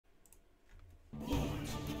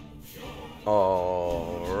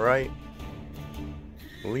Alright.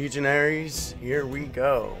 Legionaries, here we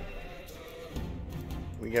go.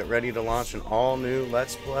 We get ready to launch an all-new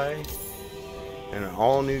Let's Play and an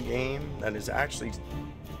all-new game that is actually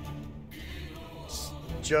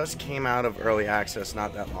just came out of early access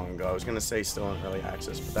not that long ago. I was going to say still in early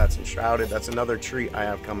access, but that's Enshrouded. That's another treat I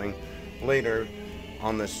have coming later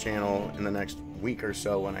on this channel in the next week or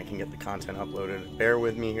so when I can get the content uploaded. Bear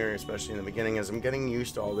with me here, especially in the beginning, as I'm getting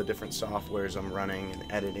used to all the different softwares I'm running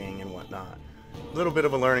and editing and whatnot. A little bit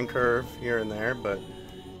of a learning curve here and there, but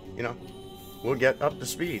you know, we'll get up to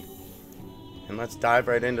speed. And let's dive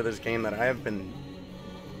right into this game that I have been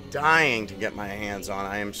dying to get my hands on.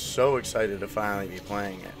 I am so excited to finally be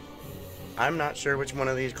playing it. I'm not sure which one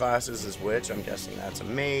of these classes is which. I'm guessing that's a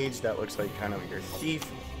mage. That looks like kind of your thief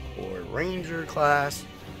or ranger class.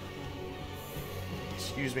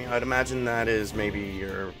 Excuse me. I'd imagine that is maybe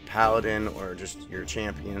your paladin or just your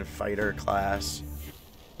champion fighter class.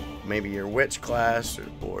 Maybe your witch class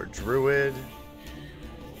or druid.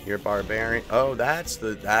 Your barbarian. Oh,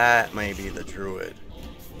 that may be the druid.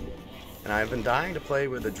 And I've been dying to play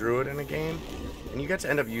with a druid in a game, and you get to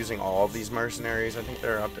end up using all of these mercenaries. I think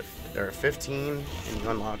there are 15, and you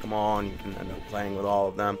unlock them all, and you can end up playing with all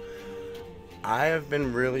of them. I have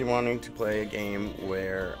been really wanting to play a game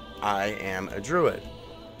where I am a druid.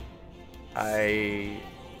 I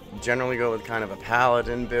generally go with kind of a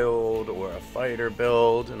paladin build or a fighter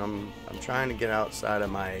build, and I'm trying to get outside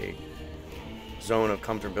of my zone of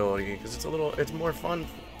comfortability because it's more fun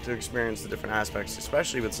to experience the different aspects,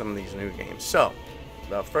 especially with some of these new games. So,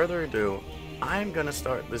 without further ado, I'm gonna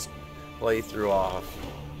start this playthrough off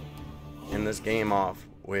and this game off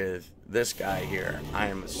with this guy here. I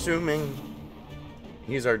am assuming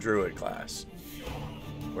he's our druid class.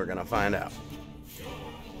 We're gonna find out.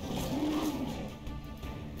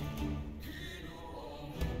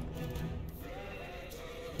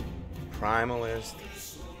 Primalist,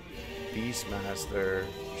 Beastmaster,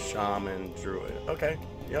 Shaman, Druid. Okay,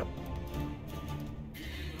 yep.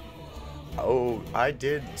 Oh, I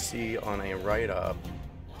did see on a write-up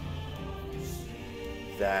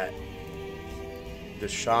that the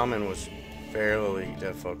Shaman was fairly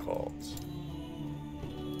difficult.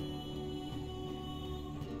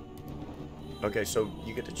 Okay, so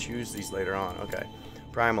you get to choose these later on. Okay.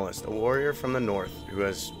 Primalist, a warrior from the north who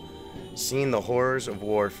has seen the horrors of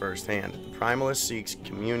war firsthand. The Primalist seeks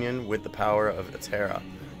communion with the power of Etera,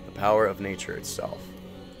 the power of nature itself.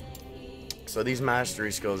 So these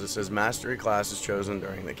mastery skills, it says mastery class is chosen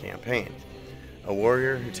during the campaign. A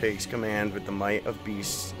warrior who takes command with the might of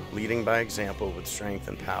beasts, leading by example with strength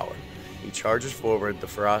and power. He charges forward, the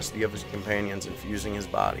ferocity of his companions infusing his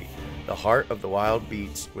body. The heart of the wild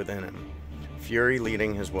beats within him, fury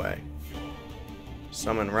leading his way.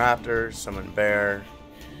 Summon raptor, summon bear,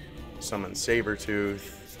 summon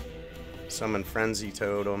saber-tooth, summon frenzy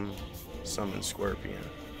totem, summon scorpion.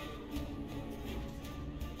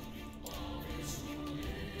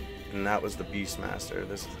 And that was the Beastmaster.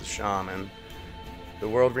 This is the Shaman. The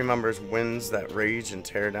world remembers winds that rage and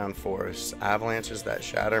tear down forests, avalanches that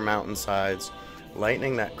shatter mountainsides,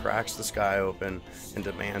 lightning that cracks the sky open and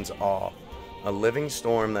demands awe. A living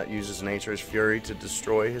storm that uses nature's fury to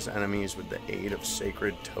destroy his enemies with the aid of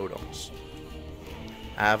sacred totems.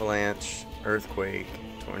 Avalanche, earthquake,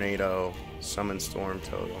 tornado, summon storm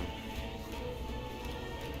totem.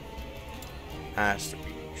 Mastery,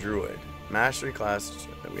 druid. Mastery class,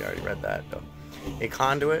 we already read that though. A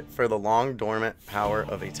conduit for the long dormant power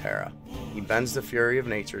of Etera. He bends the fury of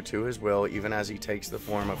nature to his will even as he takes the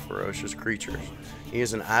form of ferocious creatures. He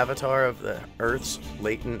is an avatar of the Earth's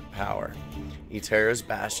latent power. Etera's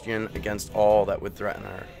bastion against all that would threaten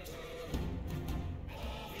her.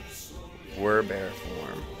 Were bear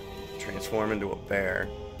form. Transform into a bear.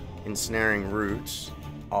 Ensnaring roots.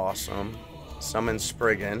 Awesome. Summon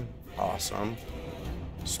Spriggan. Awesome.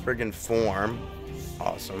 Spriggan form.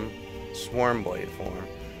 Awesome. Swarmblade form.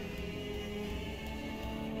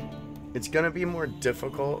 It's gonna be more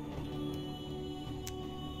difficult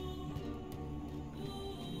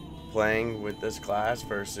playing with this class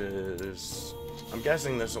versus, I'm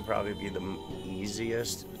guessing this will probably be the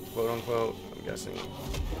easiest, quote unquote. I'm guessing.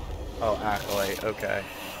 Oh, Acolyte, okay.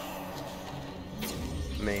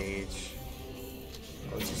 Mage.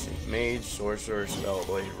 Let's see. Mage, Sorcerer,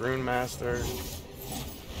 Spellblade, Rune Master,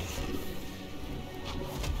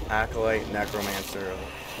 Acolyte, Necromancer,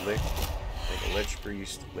 Lich, like a Lich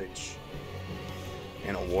Priest, Lich,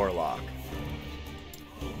 and a Warlock.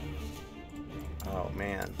 Oh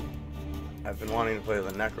man. I've been wanting to play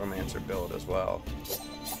the Necromancer build as well.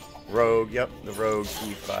 Rogue, yep, the Rogue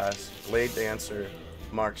Thief class. Blade Dancer,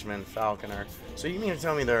 marksman, falconer. So you mean to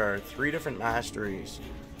tell me there are 3 different masteries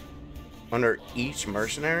under each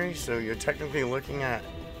mercenary? So you're technically looking at...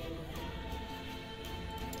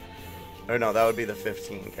 Oh no, that would be the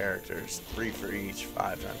 15 characters. 3 for each,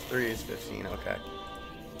 5 times 3 is 15, okay.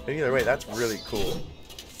 But either way, that's really cool.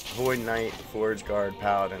 Void Knight, Forge Guard,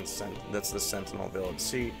 Paladin, that's the Sentinel build.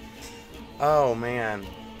 See, oh man.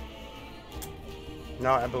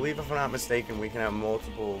 No, I believe if I'm not mistaken, we can have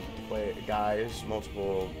multiple guys,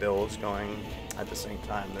 multiple builds going at the same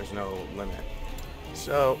time. There's no limit.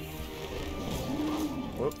 So,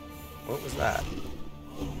 whoop, what was that?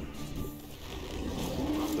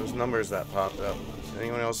 Those numbers that popped up.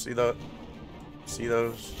 Anyone else see those?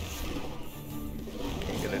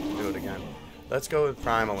 Can't get it to do it again. Let's go with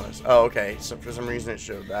Primalist. Oh, okay. So for some reason it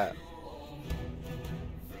showed that.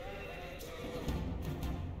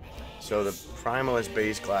 So the Primalist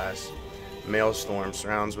base class, Maelstrom,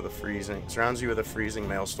 surrounds you with a freezing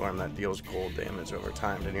Maelstrom that deals cold damage over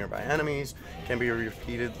time to nearby enemies. Can be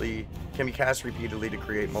cast repeatedly to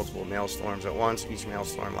create multiple Maelstorms at once. Each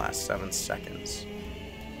Maelstrom lasts 7 seconds.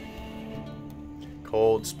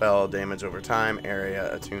 Cold spell, damage over time,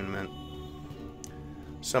 area, attunement.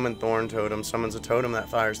 Summon Thorn Totem. Summons a totem that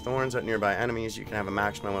fires thorns at nearby enemies. You can have a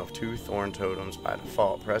maximum of 2 Thorn Totems by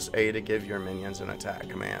default. Press A to give your minions an attack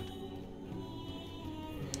command.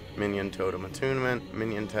 Minion Totem Attunement.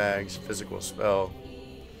 Minion tags. Physical spell.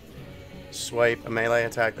 Swipe. A melee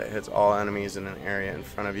attack that hits all enemies in an area in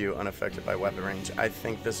front of you, unaffected by weapon range. I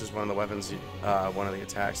think this is one of the weapons, one of the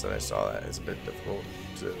attacks that I saw that is a bit difficult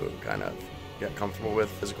to kind of get comfortable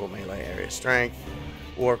with. Physical melee area strength.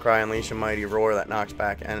 War Cry, unleash a mighty roar that knocks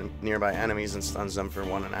back nearby enemies and stuns them for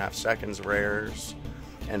 1.5 seconds. Rares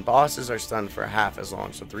and bosses are stunned for half as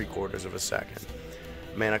long, so 3/4 of a second.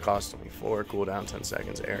 Mana cost 24, cooldown 10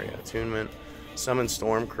 seconds. Area attunement. Summon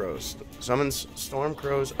Storm Crows. Summons Storm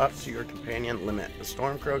Crows up to your companion limit. The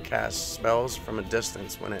Storm Crow casts spells from a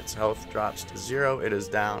distance. When its health drops to 0, it is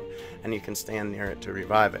down, and you can stand near it to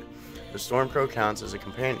revive it. The Storm Crow counts as a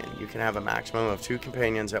companion. You can have a maximum of 2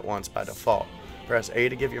 companions at once by default. Press A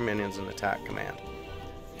to give your minions an attack command.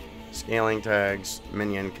 Scaling tags,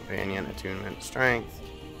 minion, companion, attunement, strength.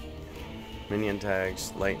 Minion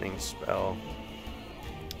tags, lightning spell.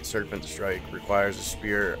 Serpent Strike requires a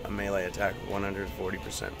spear, a melee attack with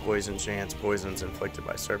 140% poison chance. Poisons inflicted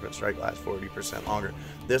by Serpent Strike last 40% longer.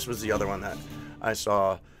 This was the other one that I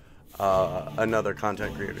saw another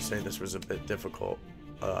content creator say this was a bit difficult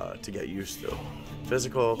to get used to.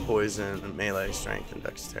 Physical, poison, melee, strength, and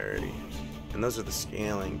dexterity. And those are the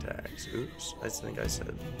scaling tags. Oops, I think I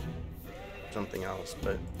said something else.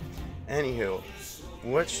 But anywho,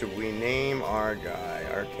 what should we name our guy,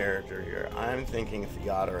 our character here? I'm thinking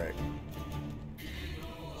Theodoric.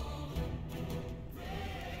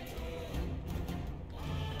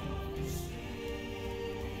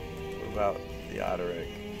 What about Theodoric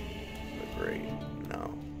the Great?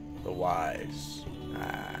 No. The Wise.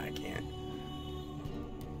 I can't.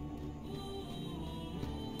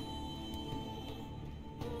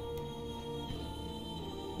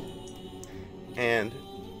 And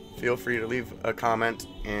feel free to leave a comment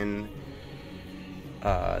in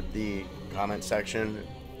the comment section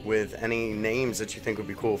with any names that you think would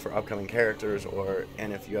be cool for upcoming characters,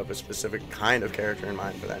 and if you have a specific kind of character in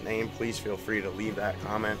mind for that name, please feel free to leave that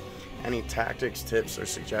comment. Any tactics, tips, or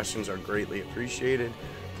suggestions are greatly appreciated.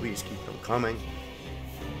 Please keep them coming.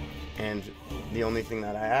 And the only thing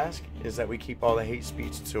that I ask is that we keep all the hate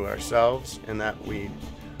speech to ourselves, and that we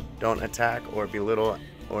don't attack or belittle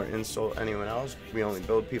or insult anyone else. We only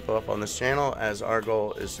build people up on this channel, as our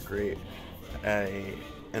goal is to create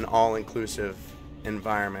an all-inclusive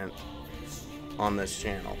environment on this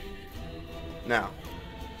channel. Now,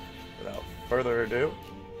 without further ado,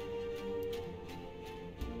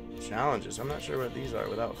 challenges. I'm not sure what these are.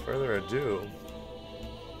 Without further ado,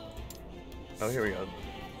 oh, here we go.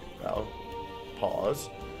 Well, pause.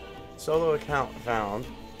 Solo account found.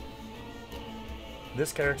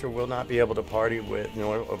 This character will not be able to party with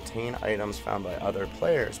nor obtain items found by other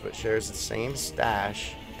players, but shares the same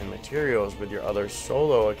stash and materials with your other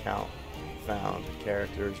solo account found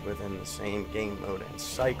characters within the same game mode and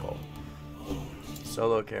cycle.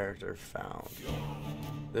 Solo character found.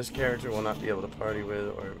 This character will not be able to party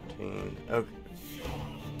with or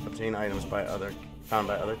obtain items found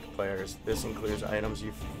by other players. This includes items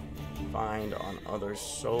you find on other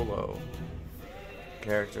solo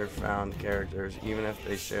character found characters, even if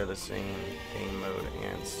they share the same game mode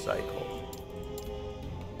and cycle.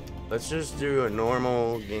 Let's just do a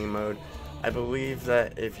normal game mode. I believe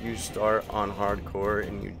that if you start on hardcore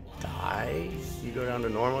and you die, you go down to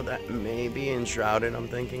normal. That may be Enshrouded, I'm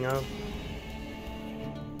thinking of.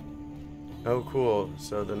 Oh, cool.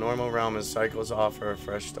 So the normal realm is cycles offer a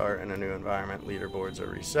fresh start in a new environment. Leaderboards are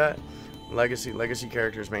reset. Legacy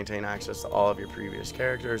characters maintain access to all of your previous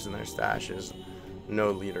characters and their stashes.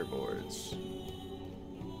 No leaderboards.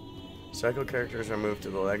 Cycle characters are moved to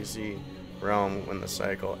the legacy realm when the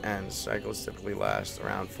cycle ends. Cycles typically last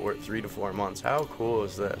around 3 to 4 months. How cool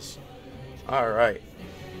is this? Alright.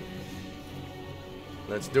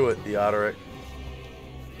 Let's do it, Theodoric.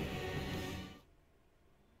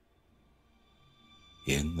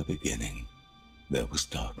 In the beginning, there was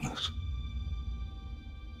darkness.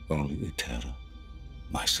 Only terror,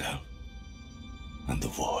 myself, and the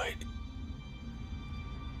void.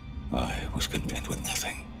 I was content with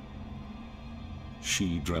nothing.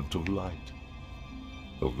 She dreamt of light,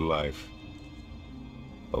 of life,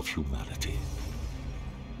 of humanity.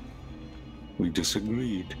 We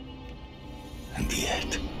disagreed, and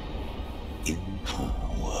yet, in her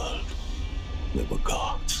world, there were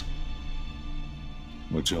gods.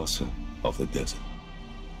 Majasa of the desert,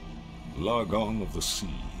 Largon of the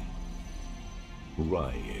sea,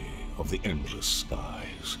 Rye of the endless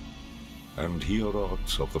skies, and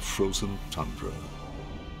Hierot of the frozen tundra.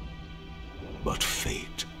 But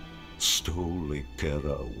fate stole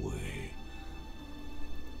Terra away.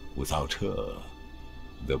 Without her,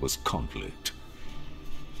 there was conflict,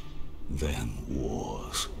 then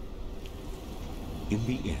wars. In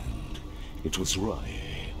the end, it was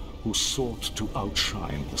Rye who sought to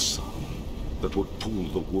outshine the sun that would pull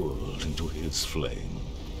the world into his flame.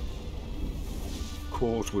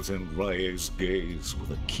 Caught within Rye's gaze were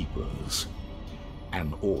the Keepers,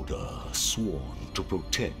 an order sworn to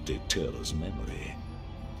protect Eterra's memory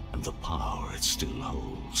and the power it still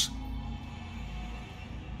holds.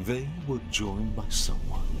 They were joined by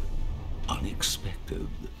someone unexpected,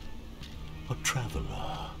 a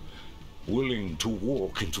traveler, willing to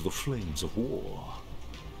walk into the flames of war.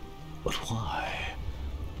 But why?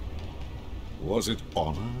 Was it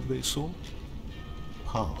honor they sought?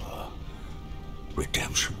 Power?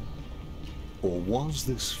 Redemption? Or was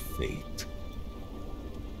this fate?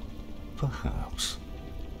 Perhaps.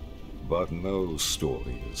 But no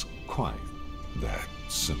story is quite that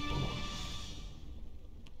simple.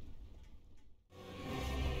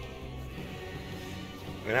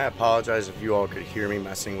 And I apologize if you all could hear me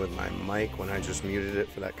messing with my mic when I just muted it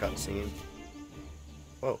for that cutscene.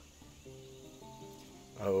 Whoa.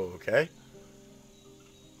 Okay.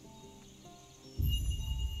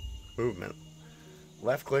 Movement.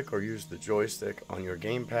 Left click or use the joystick on your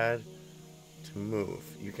gamepad to move.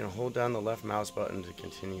 You can hold down the left mouse button to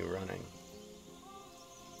continue running.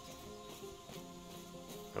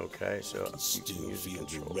 Okay, so I still feel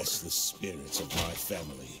the restless spirits of my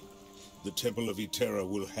family. The Temple of Eterra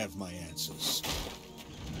will have my answers.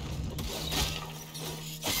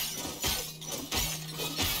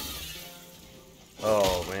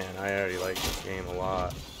 Oh man, I already like this game a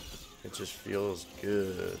lot. It just feels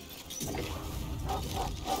good.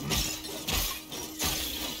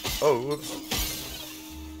 Oh, whoops.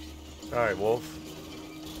 Sorry, wolf.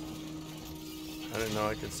 I didn't know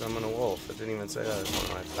I could summon a wolf. It didn't even say that as one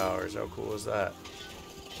of my powers. How cool is that?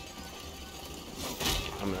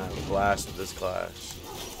 I'm gonna have a blast with this class.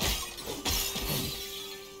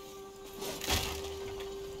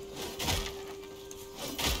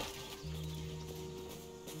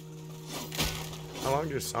 How long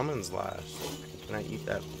do summons last? Can I eat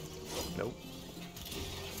that? Nope.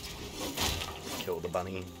 Kill the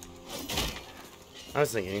bunny. I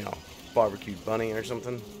was thinking, you know, barbecued bunny or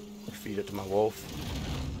something. Feed it to my wolf.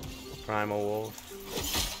 Primal wolf.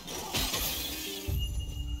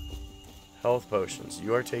 Health potions.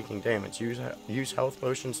 You are taking damage. Use health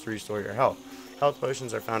potions to restore your health. Health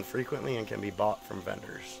potions are found frequently and can be bought from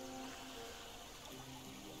vendors.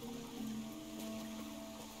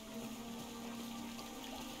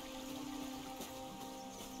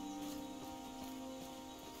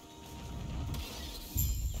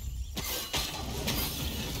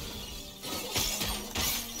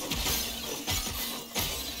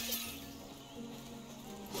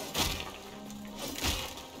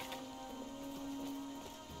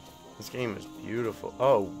 This game is beautiful.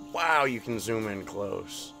 Oh, wow, you can zoom in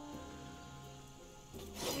close.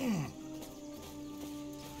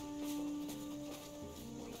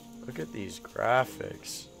 Look at these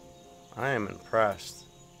graphics. I am impressed.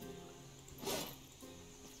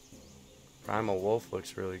 Primal Wolf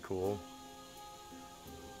looks really cool.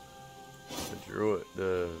 The Druid,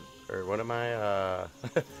 or what am I,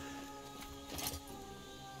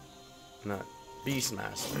 not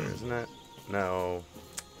Beastmaster, isn't it? No.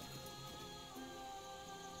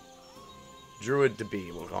 Druid to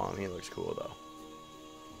be, we'll call him. He looks cool though.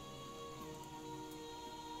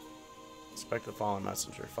 Inspect the fallen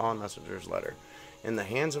messenger. Fallen messenger's letter. In the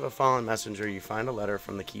hands of a fallen messenger, you find a letter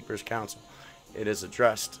from the Keeper's Council. It is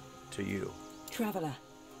addressed to you. Traveler,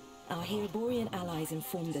 our Heoborian allies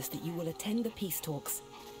informed us that you will attend the peace talks.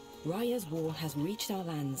 Raya's war has reached our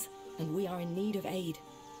lands, and we are in need of aid.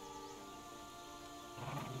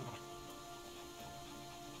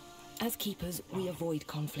 As keepers, we avoid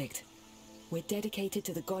conflict. We're dedicated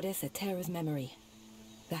to the goddess Etera's memory.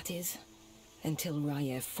 That is, until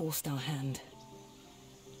Raya forced our hand.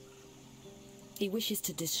 He wishes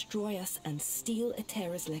to destroy us and steal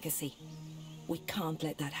Etera's legacy. We can't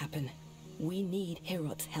let that happen. We need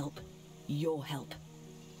Herot's help. Your help.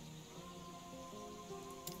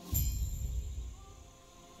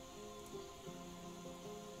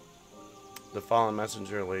 The fallen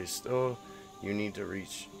messenger lays still. You need to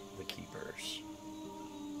reach the keepers.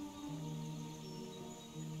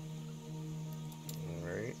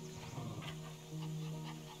 Alright.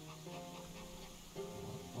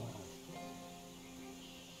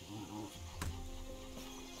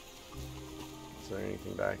 Is there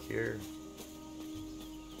anything back here?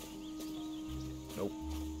 Nope.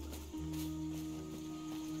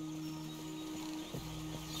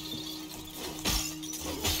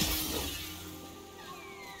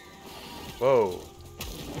 Whoa.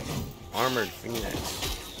 Armored Phoenix.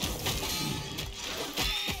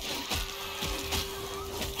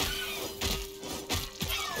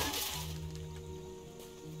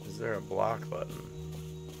 Is there a block button?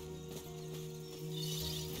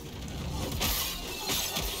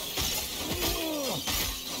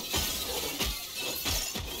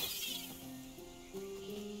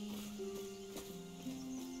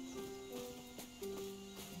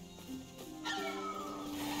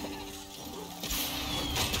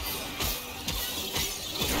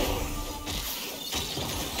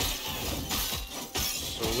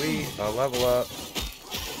 Sweet, I'll level up.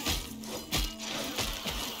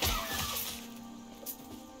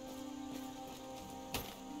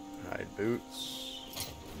 Hide boots.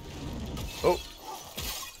 Oh!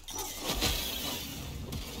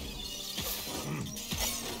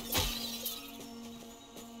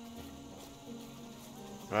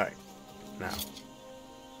 Alright, now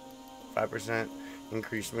 5%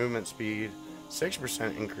 increased movement speed,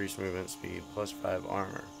 6% increased movement speed, plus 5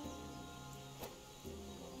 armor.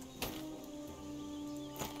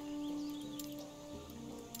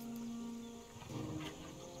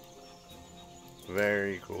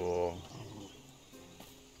 Very cool.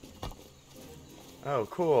 Oh,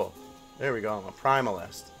 cool. There we go. I'm a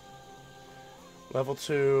primalist. Level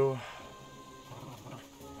 2.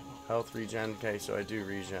 Health regen. Okay, so I do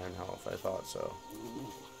regen health. I thought so.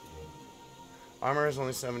 Armor is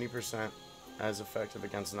only 70%. As effective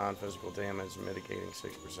against non-physical damage, mitigating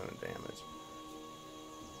 6% of damage.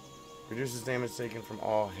 Reduces damage taken from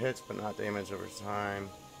all hits, but not damage over time.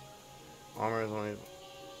 Armor is only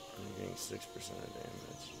getting 6% of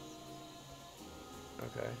damage.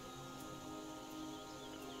 Okay.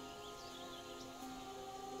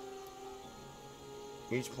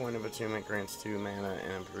 Each point of attunement grants 2 mana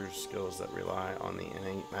and improves skills that rely on the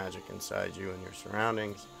innate magic inside you and your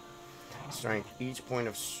surroundings. Strength. Each point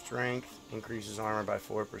of strength increases armor by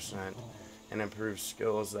 4% and improves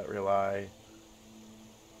skills that rely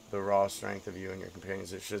the raw strength of you and your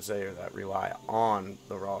companions. It should say that rely on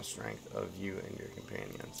the raw strength of you and your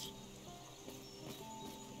companions.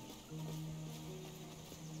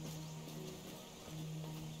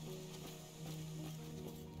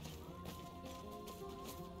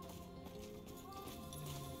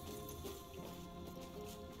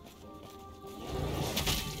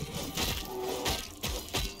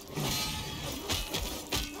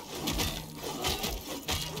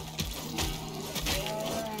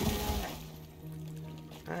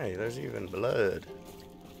 Hey, there's even blood.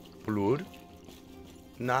 Blood?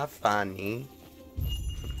 Not funny.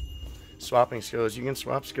 Swapping skills. You can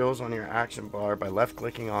swap skills on your action bar by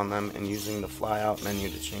left-clicking on them and using the fly-out menu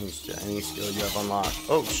to change to any skill you have unlocked.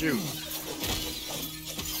 Oh, shoot!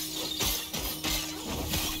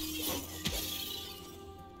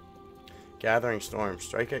 Gathering Storm.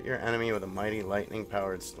 Strike at your enemy with a mighty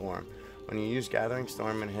lightning-powered storm. When you use Gathering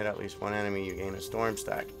Storm and hit at least one enemy, you gain a storm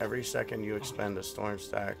stack. Every second you expend a storm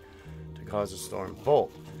stack to cause a storm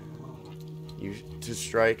bolt to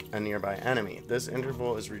strike a nearby enemy. This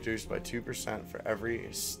interval is reduced by 2% for every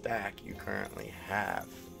stack you currently have.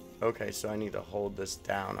 Okay, so I need to hold this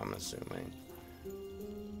down, I'm assuming.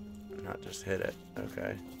 Not just hit it.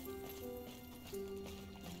 Okay.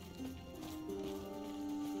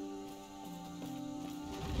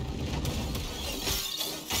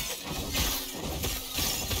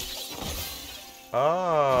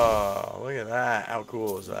 Oh, look at that. How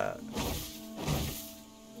cool is that?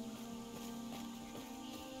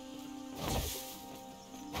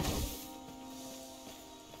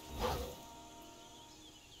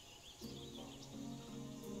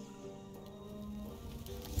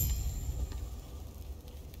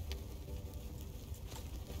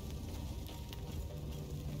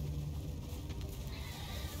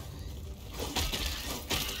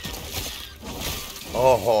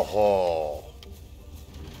 Oh ho ho.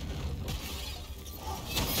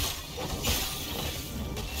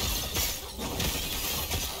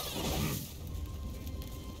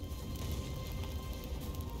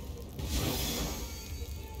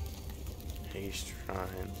 Haste shrine.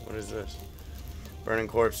 What is this? Burning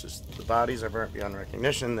corpses. The bodies are burnt beyond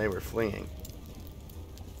recognition. They were fleeing.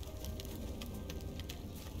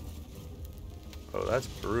 Oh, that's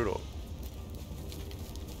brutal.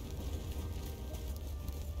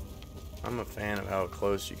 I'm a fan of how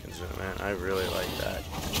close you can zoom in. I really like that.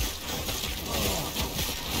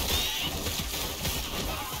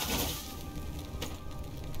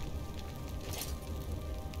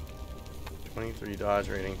 23 dodge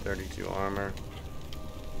rating, 32 armor.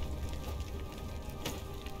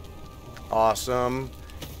 Awesome.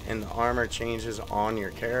 And the armor changes on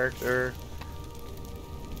your character.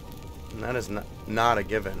 And that is not a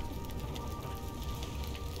given.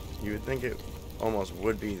 You would think it almost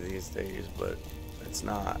would be these days, but it's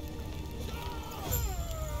not.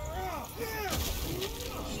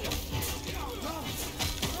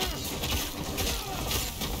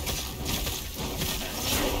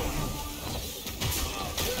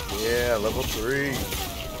 Yeah, level 3.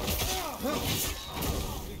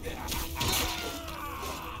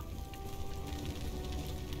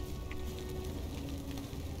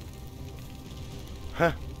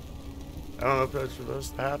 Huh. I don't know if that's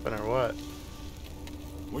supposed to happen or what.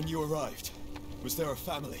 When you arrived, was there a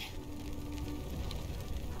family?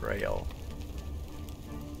 Grail.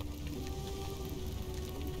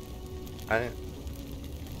 I didn't...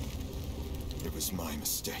 It was my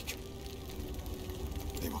mistake.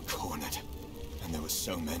 They were cornered, and there were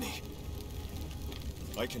so many.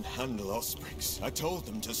 I can handle Osprix. I told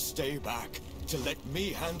them to stay back, to let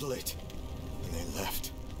me handle it. And they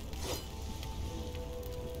left.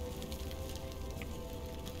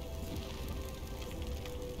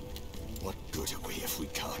 What good are we if we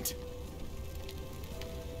can't?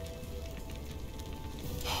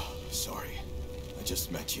 Sorry. I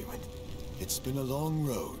just met you, and it's been a long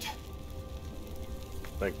road.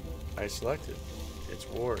 Like, I selected. It's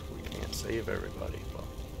war if we can't save everybody.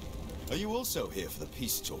 But... Are you also here for the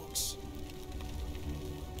peace talks?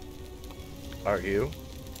 Are you?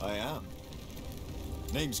 I am.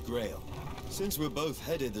 Name's Grail. Since we're both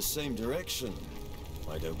headed the same direction,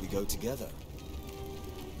 why don't we go together?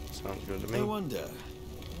 Sounds good to me. I wonder,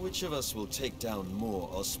 which of us will take down more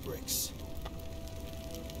Osprix?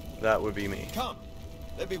 That would be me. Come,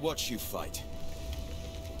 let me watch you fight.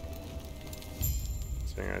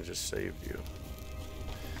 Saying I just saved you.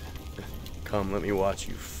 Come, let me watch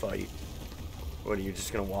you fight. What, are you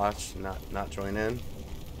just gonna watch and not join in?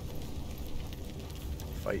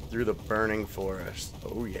 Fight through the burning forest.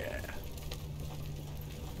 Oh yeah.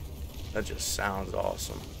 That just sounds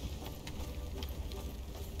awesome.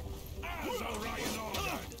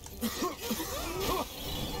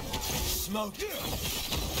 Smoke!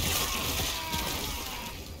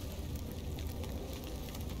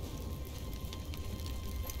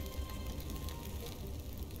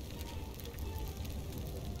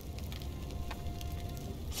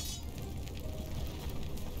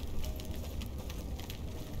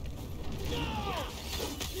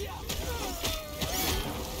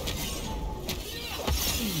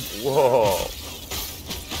 Whoa.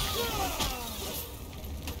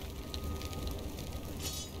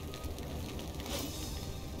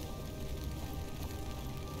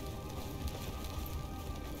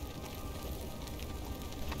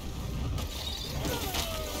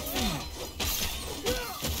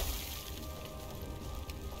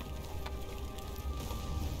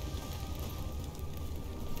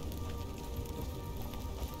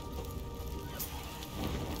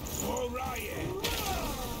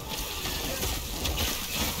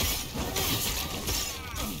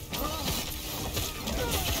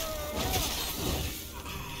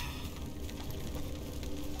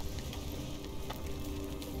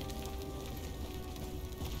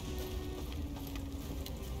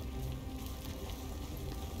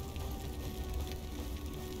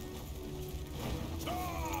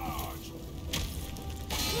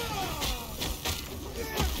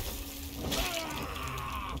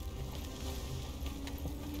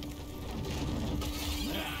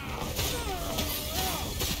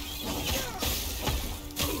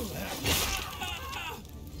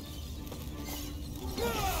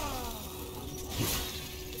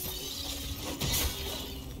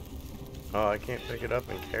 Oh, I can't pick it up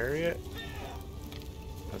and carry it?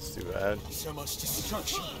 That's too bad. So much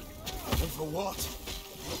destruction. And for what?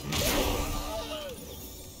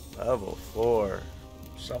 Level 4.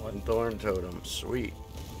 Summon Thorn Totem. Sweet.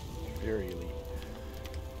 Fury Leap.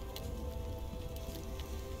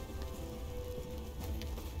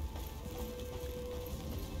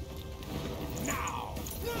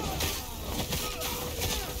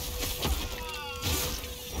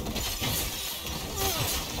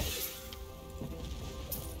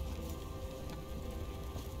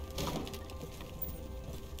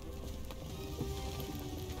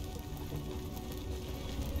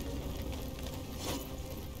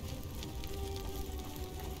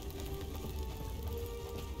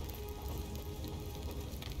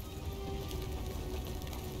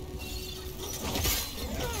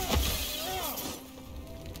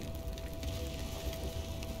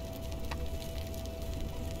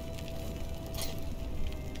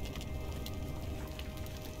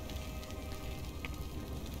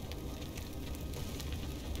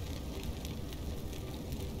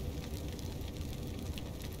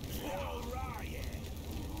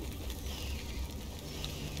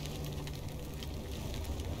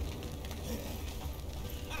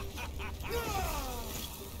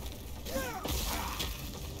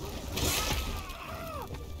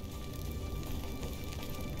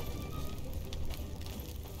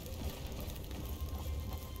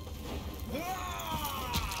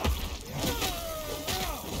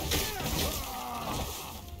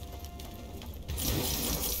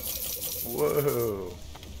 Whoa.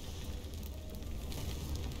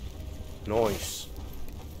 Nice.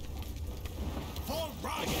 For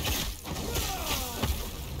Ryan!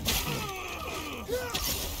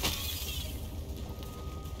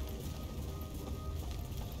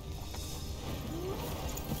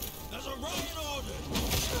 There's a Ryan order!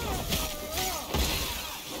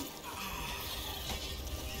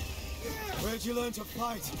 Where'd you learn to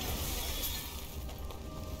fight?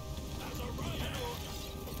 There's a Ryan order!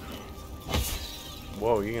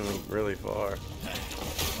 Whoa, you can leap really far.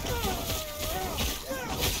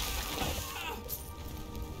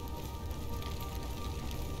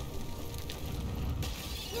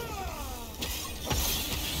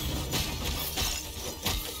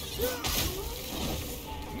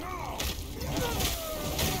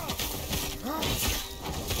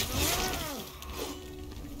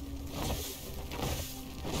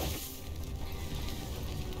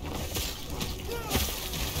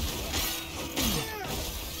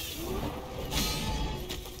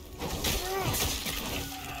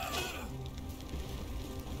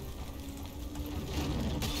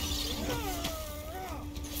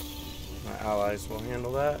 My allies will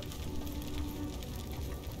handle that.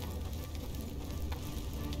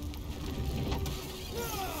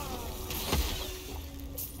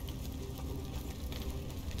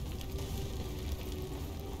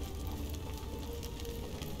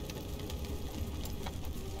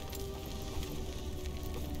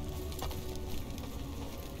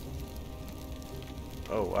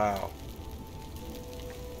 Oh, wow.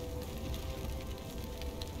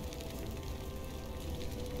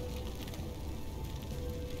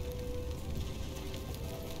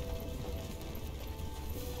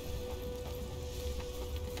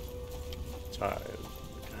 Sorry,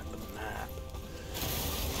 looking at the map.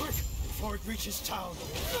 Quick, before it reaches town.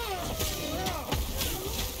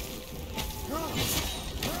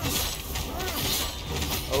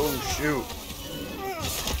 Oh, shoot.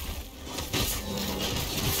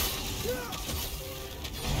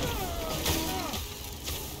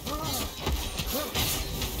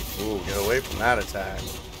 Ooh, get away from that attack.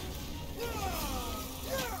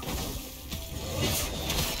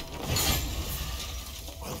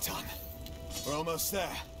 Well done. We're almost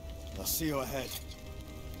there. I'll see you ahead.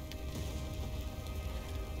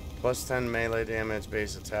 Plus 10 melee damage,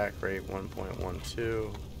 base attack rate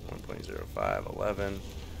 1.12, 1.05, 11,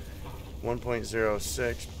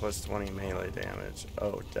 1.06, plus 20 melee damage.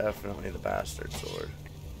 Oh, definitely the bastard sword.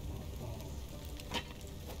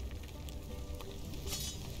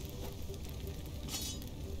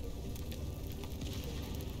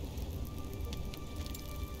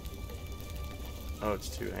 Oh,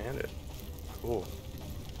 it's two-handed. Cool.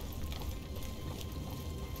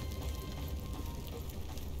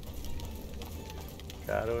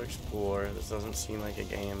 Gotta explore. This doesn't seem like a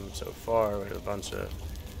game so far with a bunch of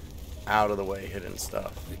out-of-the-way hidden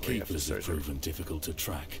stuff. The where you have to keepers have search proven difficult to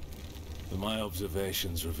track, but my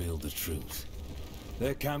observations revealed the truth.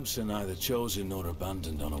 Their camps are neither chosen nor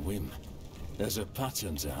abandoned on a whim. There's a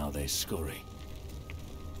pattern to how they scurry.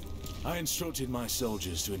 I instructed my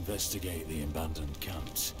soldiers to investigate the abandoned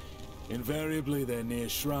camps. Invariably, they're near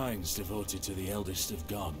shrines devoted to the eldest of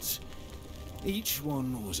gods. Each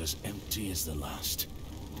one was as empty as the last,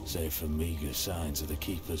 save for meager signs of the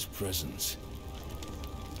keeper's presence.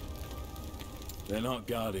 They're not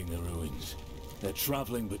guarding the ruins. They're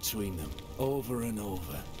traveling between them, over and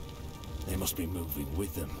over. They must be moving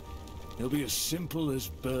with them. It'll be as simple as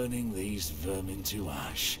burning these vermin to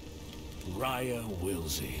ash. Raya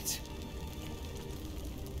wills it.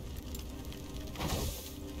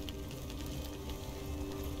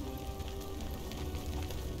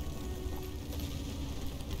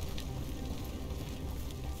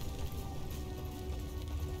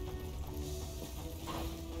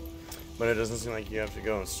 But it doesn't seem like you have to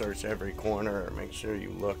go and search every corner or make sure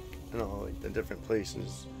you look in all like the different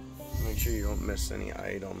places. Make sure you don't miss any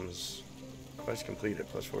items. Quest completed.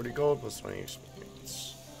 Plus 40 gold, plus 20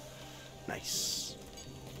 experience. Nice.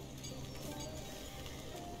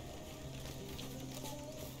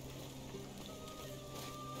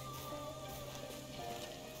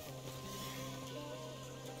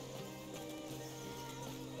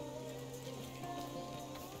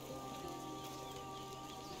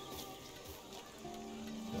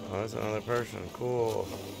 Oh, that's another person. Cool.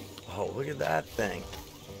 Oh, look at that thing.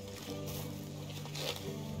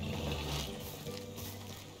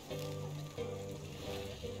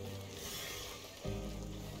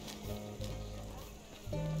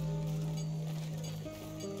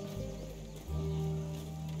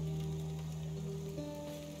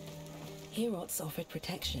 Herots offered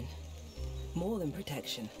protection. More than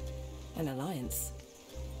protection. An alliance.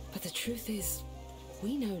 But the truth is,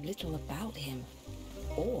 we know little about him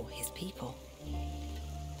or his people.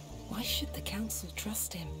 Why should the Council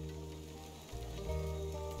trust him?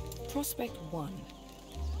 Prospect 1.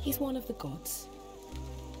 He's one of the gods.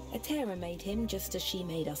 Etera made him just as she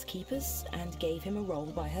made us keepers and gave him a role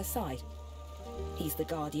by her side. He's the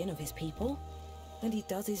guardian of his people, and he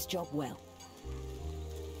does his job well.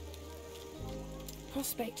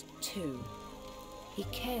 Prospect 2. He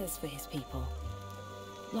cares for his people.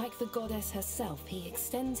 Like the goddess herself, he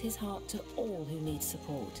extends his heart to all who need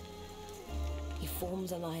support. He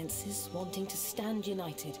forms alliances, wanting to stand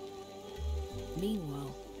united.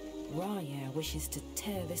 Meanwhile, Raya wishes to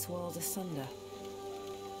tear this world asunder.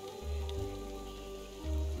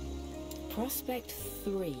 Prospect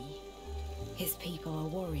 3. His people are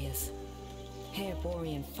warriors.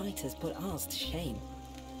 Hair-Borean fighters put ours to shame.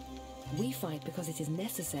 We fight because it is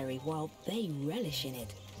necessary, while they relish in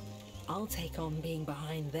it. I'll take on being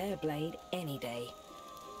behind their blade any day.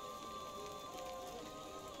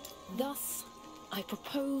 Thus, I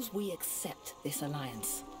propose we accept this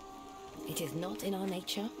alliance. It is not in our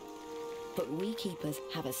nature, but we keepers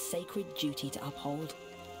have a sacred duty to uphold.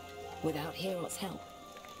 Without Herot's help,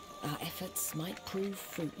 our efforts might prove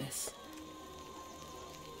fruitless.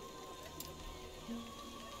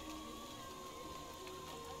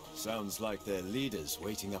 Sounds like their leaders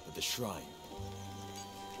waiting up at the shrine.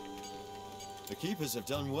 The keepers have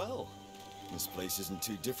done well. This place isn't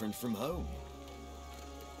too different from home.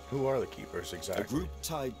 Who are the keepers exactly? A group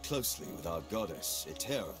tied closely with our goddess,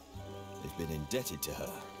 Etera. They've been indebted to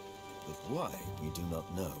her, but why, we do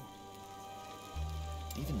not know.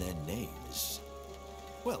 Even their names.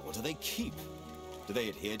 Well, what do they keep? Do they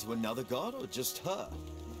adhere to another god, or just her?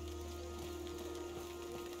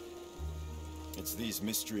 It's these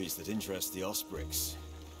mysteries that interest the Osprix.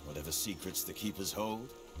 Whatever secrets the keepers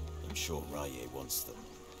hold, I'm sure Raya wants them.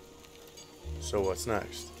 So what's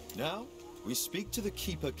next? Now, we speak to the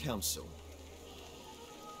Keeper Council.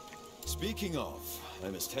 Speaking of, I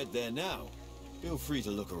must head there now. Feel free to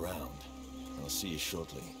look around. I'll see you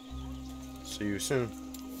shortly. See you soon.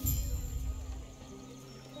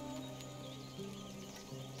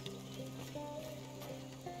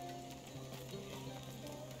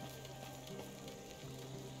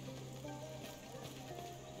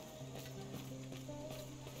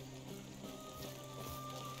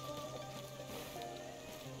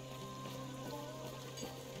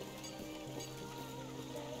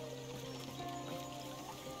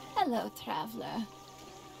 Hello, traveler.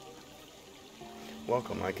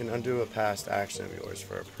 Welcome. I can undo a past action of yours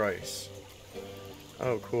for a price.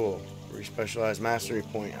 Oh, cool. Respecialized mastery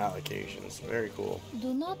point allocations. Very cool.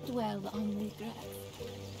 Do not dwell on regret.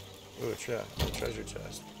 Ooh, a treasure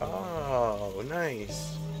chest. Oh,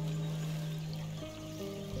 nice.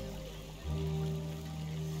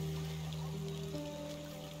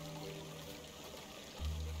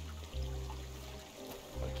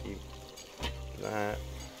 I'll keep that.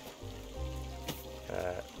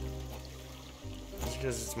 Just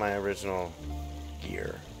because it's my original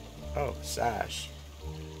gear. Oh, sash.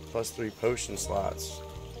 +3 potion slots.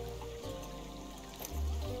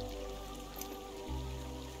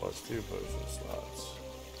 +2 potion slots.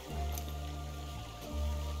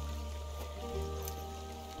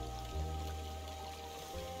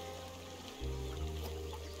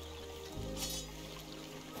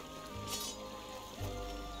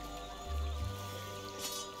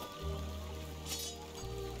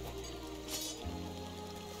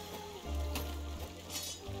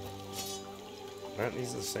 Aren't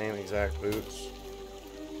these the same exact boots?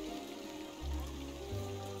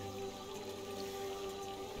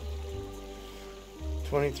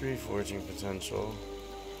 +23 forging potential.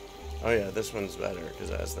 Oh yeah, this one's better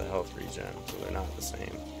because it has the health regen, so they're not the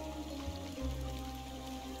same.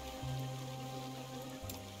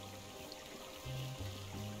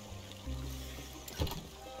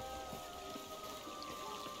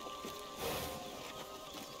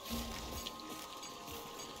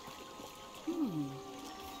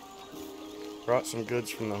 Brought some goods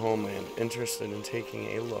from the homeland. Interested in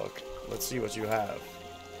taking a look. Let's see what you have.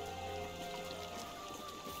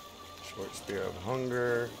 Short Spear of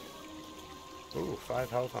Hunger. Ooh, 5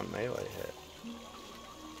 health on melee hit.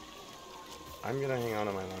 I'm gonna hang on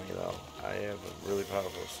to my money though. I have a really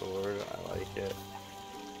powerful sword. I like it.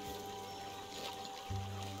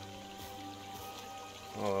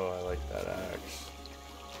 Oh, I like that axe.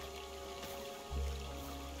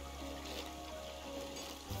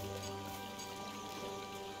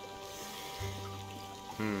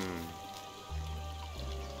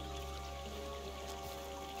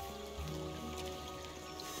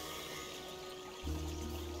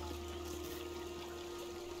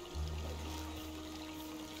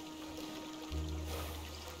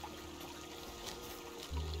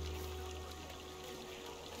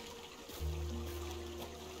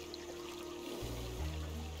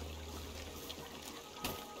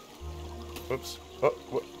 Whoops. Oh,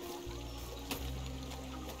 whoop.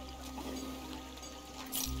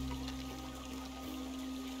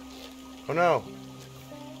 Oh no.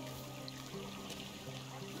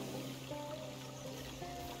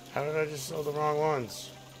 How did I just sell the wrong ones?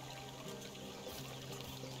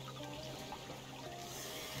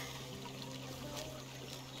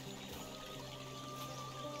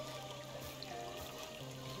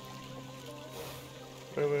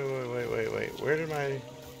 Wait. Where did my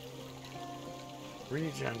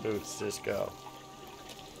regen boots just go?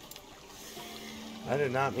 I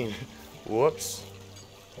did not mean... Whoops.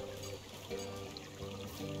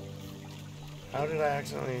 How did I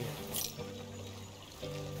accidentally...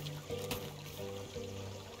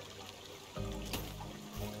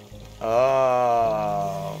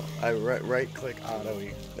 Oh, I right click auto.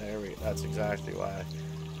 There we. That's exactly why.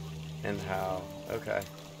 And how. Okay.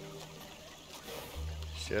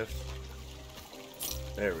 Shift.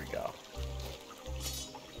 There we go.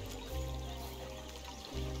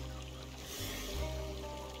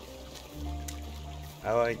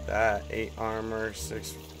 I like that. 8 armor,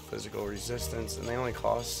 6 physical resistance, and they only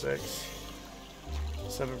cost 6.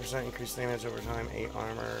 7% increased damage over time, 8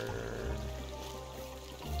 armor.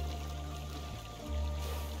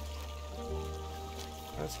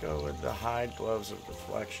 Let's go with the hide gloves of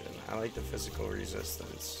deflection. I like the physical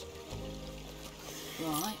resistance.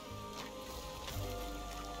 Right.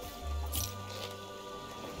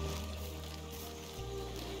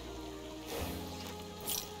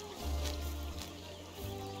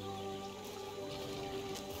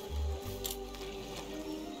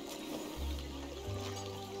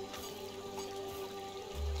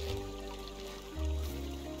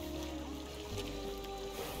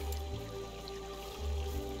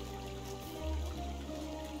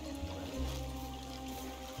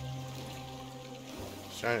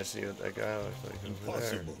 Trying to see what that guy looked like over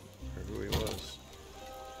there, Impossible. or who he was.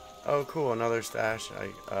 Oh, cool! Another stash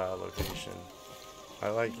location. I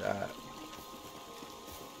like that.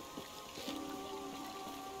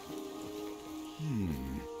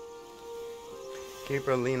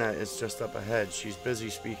 Keeper Lena is just up ahead. She's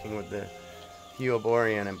busy speaking with the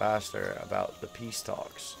Theodoric ambassador about the peace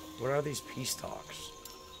talks. What are these peace talks?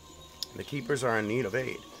 The keepers are in need of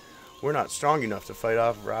aid. We're not strong enough to fight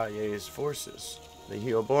off Ra'ye's forces. The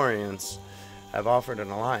Theodorians have offered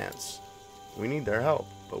an alliance. We need their help,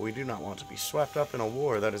 but we do not want to be swept up in a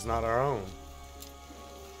war that is not our own.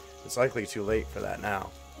 It's likely too late for that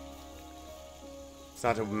now. It's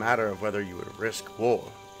not a matter of whether you would risk war,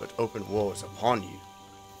 but open war is upon you.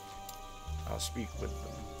 I'll speak with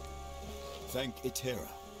them. Thank Itera.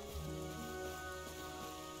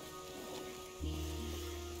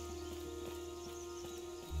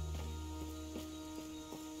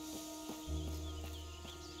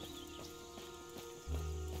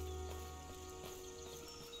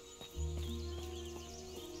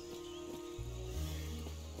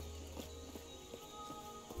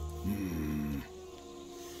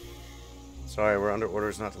 Sorry, we're under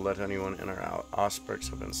orders not to let anyone in or out. Ospreys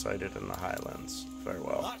have been sighted in the highlands.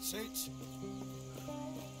 Farewell. That's it.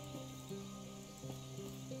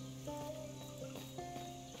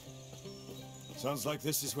 Sounds like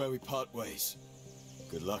this is where we part ways.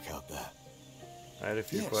 Good luck out there. I had a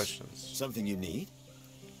few Yes. questions. Something you need?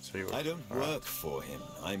 So you I don't all right. work for him.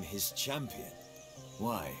 I'm his champion.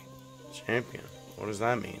 Why? Champion. What does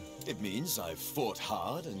that mean? It means I've fought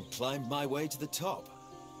hard and climbed my way to the top.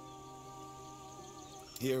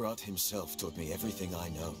 Heorot himself taught me everything I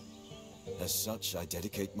know. As such, I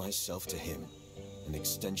dedicate myself to him, an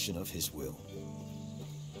extension of his will.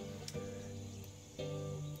 You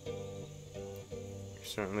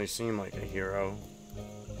certainly seem like a hero.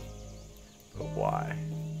 But why?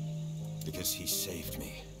 Because he saved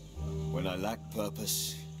me. When I lacked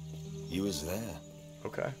purpose, he was there.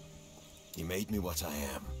 Okay. He made me what I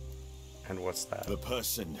am. And what's that? The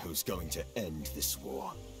person who's going to end this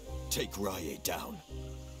war. Take Ra'ye down,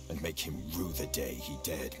 and make him rue the day he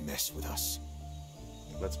dared mess with us.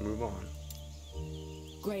 Let's move on.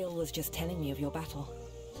 Grail was just telling me of your battle.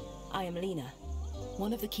 I am Lena,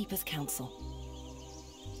 one of the Keeper's Council.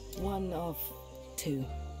 One of 2.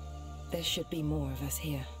 There should be more of us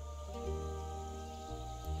here.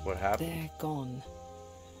 What happened? They're gone.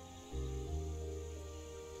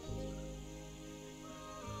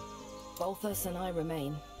 Balthus and I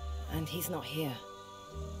remain, and he's not here.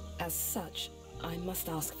 As such, I must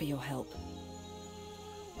ask for your help.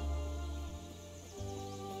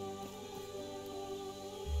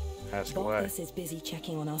 Ask away. Balthus is busy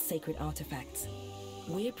checking on our sacred artifacts.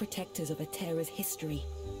 We're protectors of Atera's history,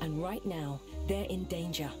 and right now, they're in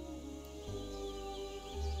danger.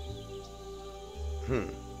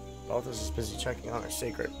 Balthus is busy checking on our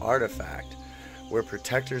sacred artifact. We're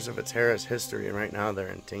protectors of Atera's history, and right now they're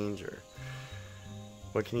in danger.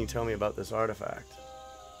 What can you tell me about this artifact?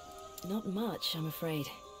 Not much, I'm afraid.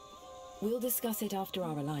 We'll discuss it after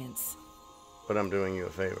our alliance. But I'm doing you a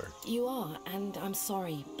favor. You are, and I'm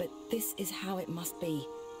sorry, but this is how it must be.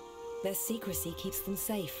 Their secrecy keeps them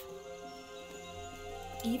safe.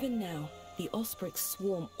 Even now, the Osprix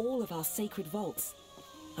swarm all of our sacred vaults.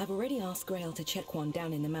 I've already asked Grail to check one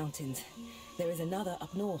down in the mountains. There is another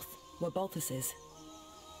up north, where Balthus is.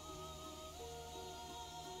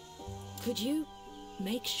 Could you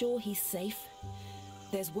make sure he's safe?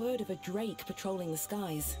 There's word of a drake patrolling the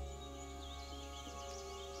skies.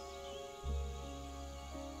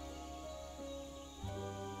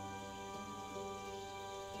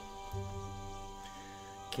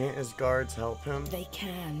 Can't his guards help him? They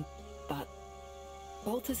can, but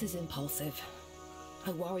Balthus is impulsive. I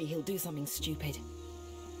worry he'll do something stupid.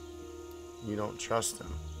 You don't trust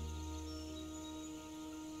him.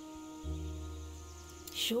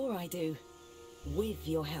 Sure I do. With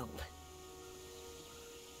your help.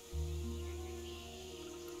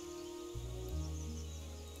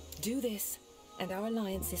 Do this, and our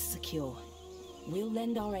alliance is secure. We'll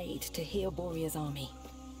lend our aid to Theodoric's army.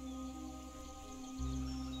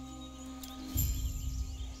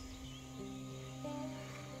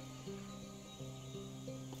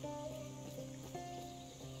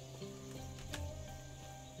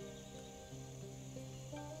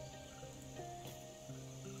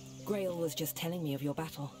 Grail was just telling me of your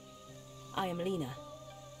battle. I am Lena,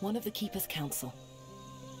 one of the Keeper's Council.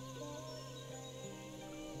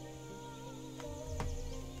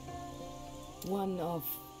 One of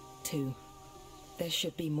two. There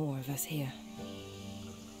should be more of us here.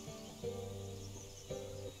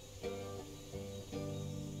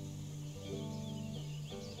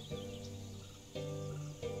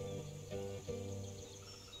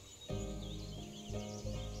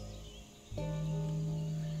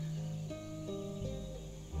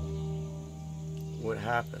 What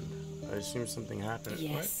happened? I assume something happened.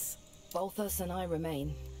 Yes. Balthus and I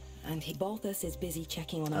remain. And Balthus is busy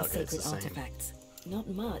checking on our Okay, it's sacred the same. artifacts. Not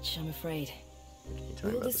much, I'm afraid. What can you tell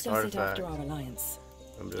me We'll about this discuss it artifact? after our alliance.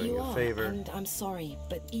 I'm doing You you a are, favor. and I'm sorry,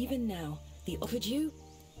 but even now, could you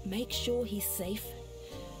make sure he's safe?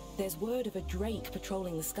 There's word of a drake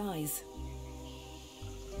patrolling the skies.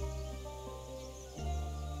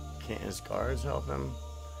 Can't his guards help him?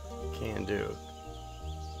 Can do.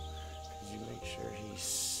 Could you make sure he's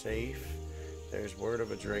safe? There's word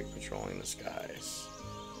of a drake patrolling the skies.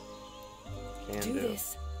 Can Do do.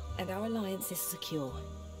 this, and our alliance is secure.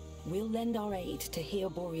 We'll lend our aid to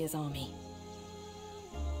Theodoric's army.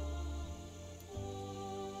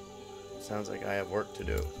 Sounds like I have work to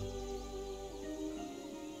do.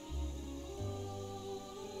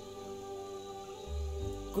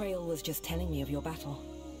 Grail was just telling me of your battle.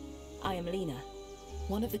 I am Lena,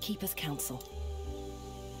 one of the Keeper's Council.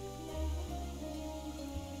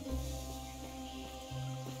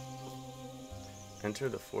 Enter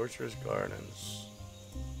the fortress gardens.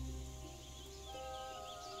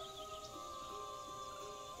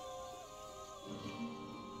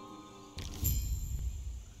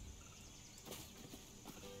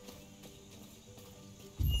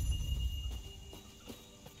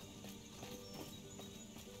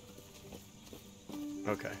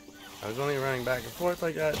 Okay. I was only running back and forth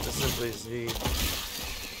like that to simply see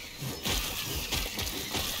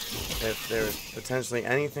if there's potentially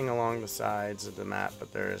anything along the sides of the map,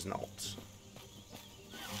 but there is not.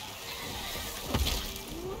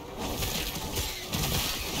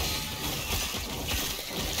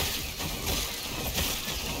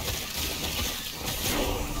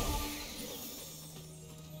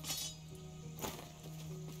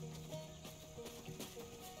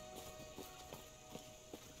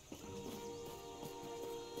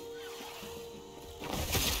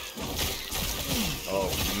 Oh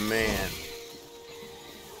man,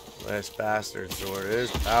 this bastard sword is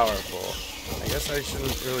powerful. I guess I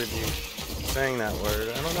shouldn't really be saying that word.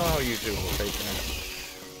 I don't know how YouTube will take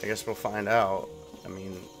that. I guess we'll find out. I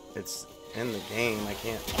mean, it's in the game. I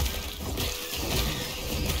can't.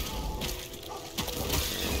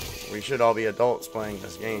 We should all be adults playing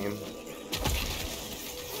this game.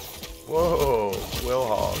 Whoa, Will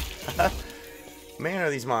Hog. Man, are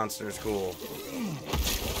these monsters cool.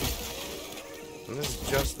 And this is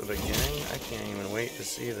just the beginning? I can't even wait to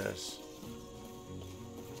see this.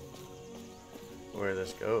 Where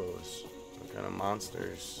this goes. What kind of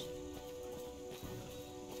monsters.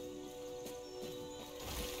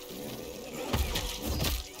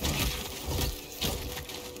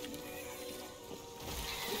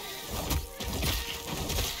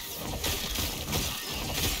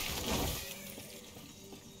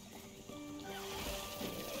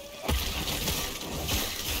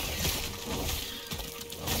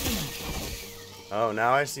 Oh,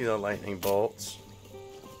 now I see the lightning bolts.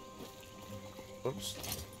 Whoops.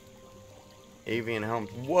 Avian helm.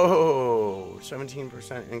 Whoa!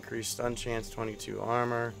 17% increased stun chance, 22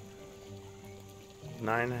 armor.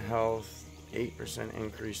 9 health. 8%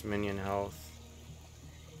 increased minion health.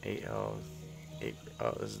 8 health. 8.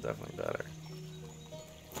 Oh, this is definitely better.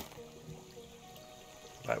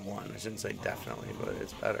 By 1. I shouldn't say definitely, but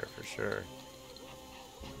it's better for sure.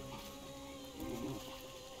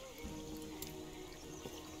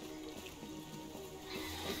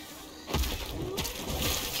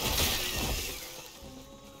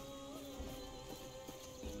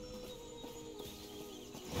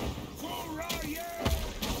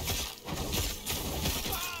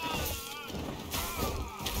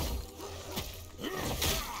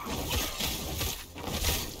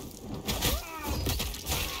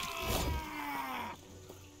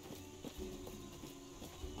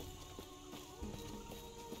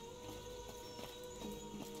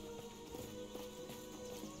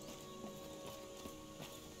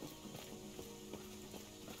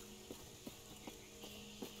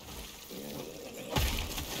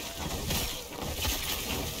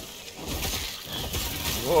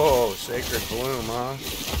 Whoa, Sacred Bloom, huh?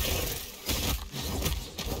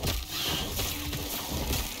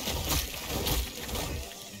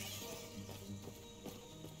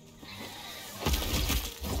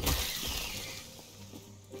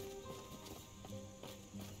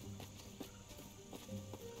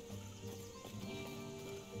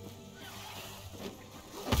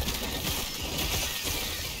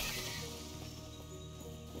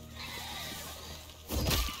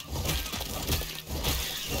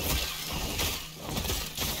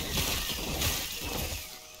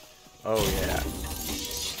 Oh yeah.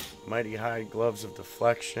 Mighty High Gloves of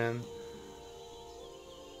Deflection.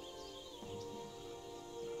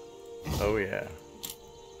 Oh yeah.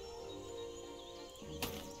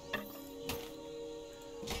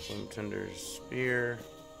 Flame Tender's Spear.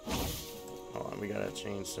 Hold on, we gotta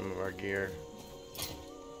change some of our gear.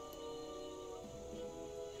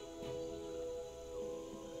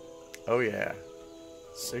 Oh yeah.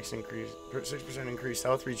 6% increased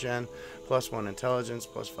health regen, +1 intelligence,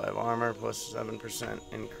 +5 armor, +7%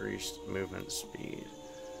 increased movement speed.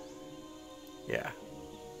 Yeah.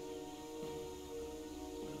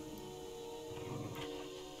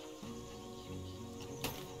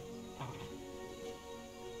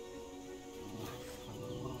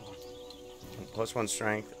 +1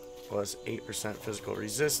 strength, +8% physical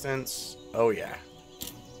resistance. Oh yeah.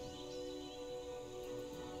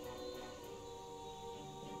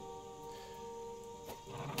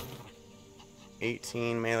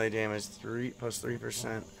 18 melee damage,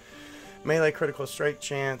 +3%. Melee critical strike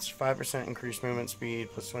chance, 5% increased movement speed,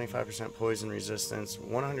 +25% poison resistance,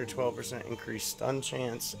 112% increased stun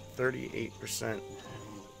chance, 38%,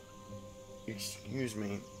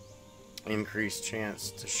 increased chance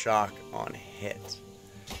to shock on hit.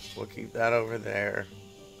 We'll keep that over there.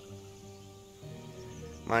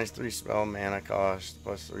 -3 spell mana cost,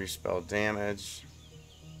 +3 spell damage.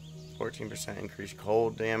 14% increased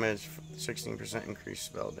cold damage, 16% increased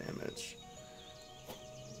spell damage.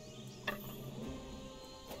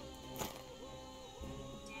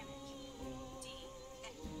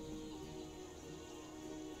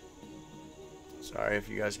 Sorry if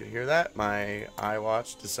you guys could hear that. My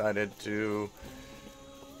iWatch decided to,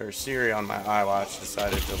 or Siri on my iWatch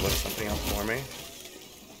decided to look something up for me.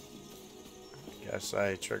 Guess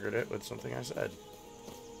I triggered it with something I said.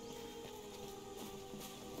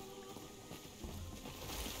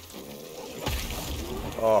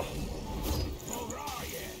 Oh.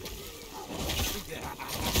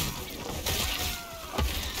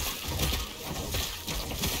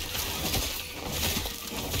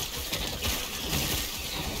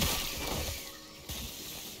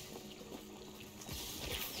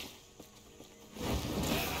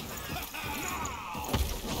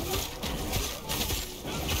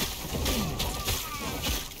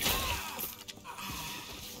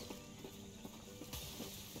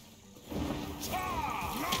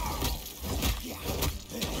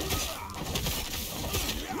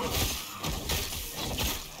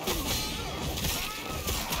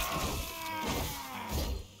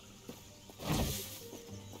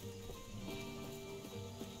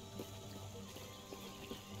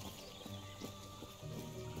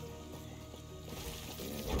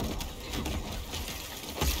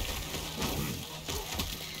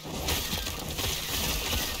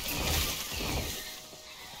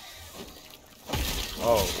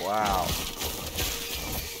 Oh, wow.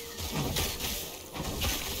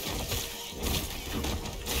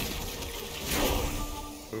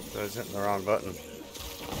 Oops, I was hitting the wrong button.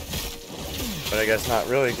 But I guess not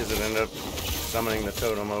really, because it ended up summoning the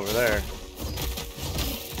totem over there.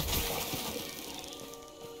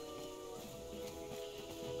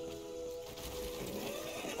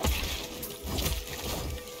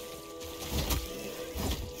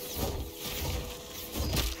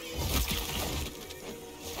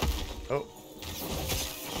 Oh.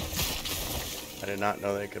 I did not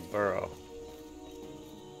know they could burrow.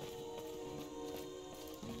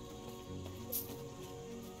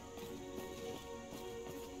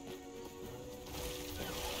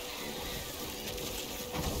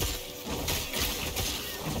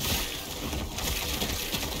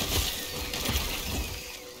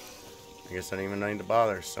 I guess I didn't even need to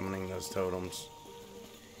bother summoning those totems.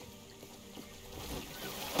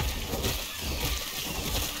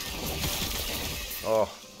 Oh.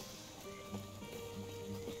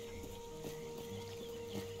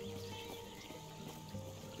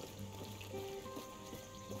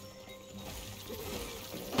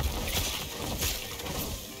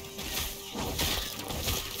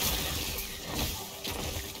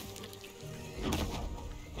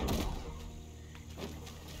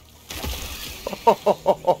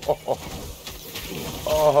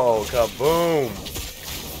 Oh, kaboom!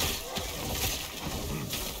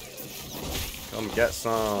 Come get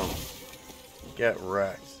some. Get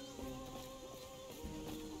wrecked.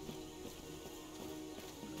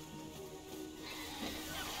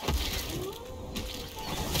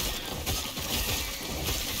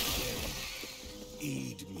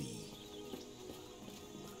 Aid me.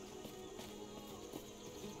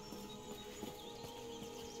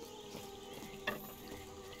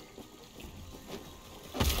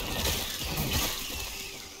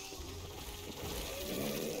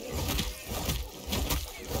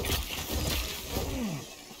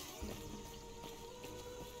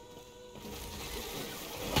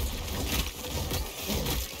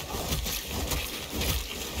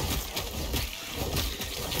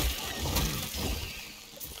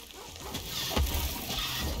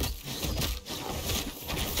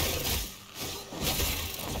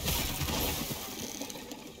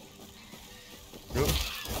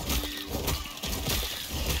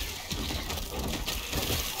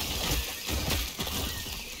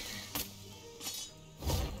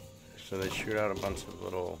 So they shoot out a bunch of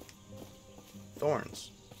little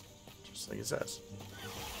thorns, just like it says.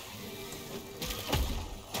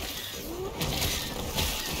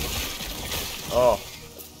 Oh.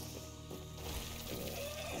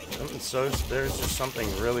 So there's just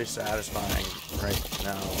something really satisfying right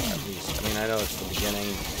now, at least. I mean, I know it's the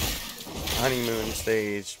beginning, honeymoon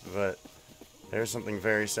stage, but there's something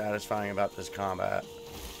very satisfying about this combat.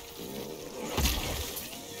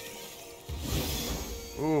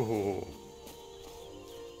 Ooh.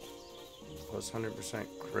 Plus 100%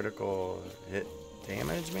 critical hit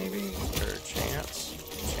damage, maybe? Or chance?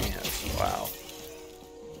 Chance. Wow.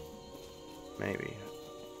 Maybe.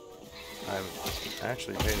 I've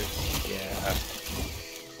actually paid it. Yeah.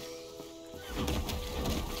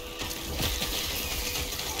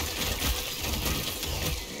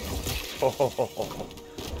 Oh.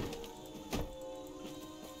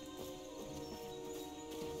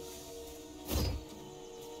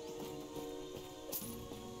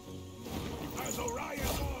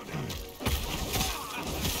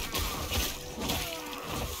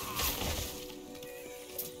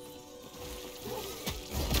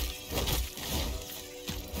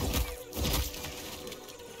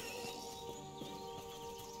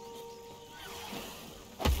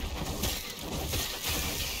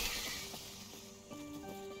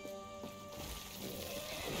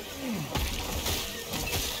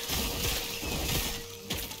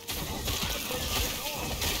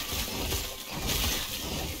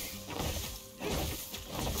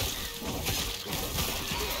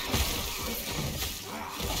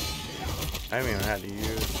 I haven't even had to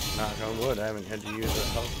use, knock on wood, I haven't had to use a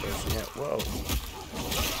health potion yet. Whoa.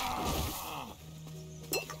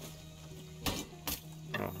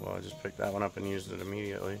 Oh, well, I just picked that one up and used it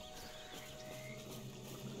immediately.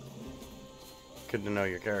 Good to know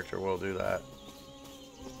your character will do that.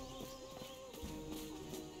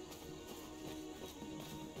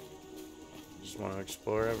 Just want to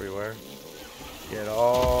explore everywhere. Get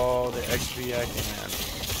all the XP I can.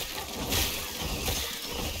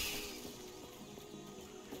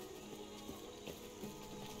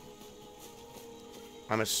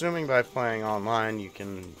 I'm assuming by playing online you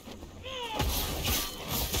can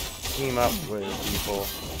team up with people.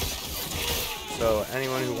 So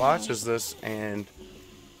anyone who watches this and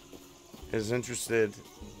is interested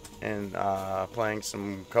in playing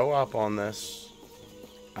some co-op on this,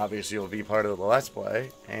 obviously you'll be part of the Let's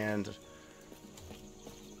Play, and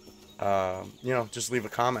you know, just leave a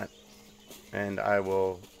comment, and I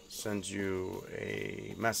will send you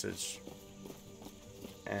a message.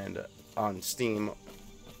 And on Steam,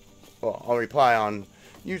 well, I'll reply on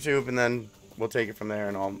YouTube, and then we'll take it from there,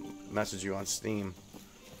 and I'll message you on Steam,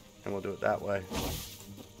 and we'll do it that way.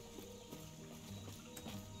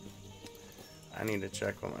 I need to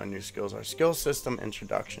check what my new skills are. Skill system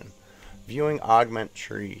introduction. Viewing augment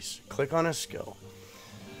trees. Click on a skill.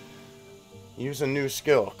 Use a new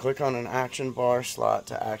skill. Click on an action bar slot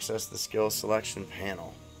to access the skill selection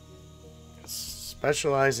panel.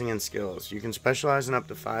 Specializing in skills. You can specialize in up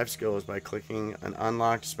to 5 skills by clicking an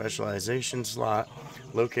unlocked specialization slot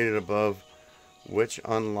located above which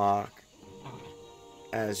unlock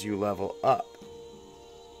as you level up.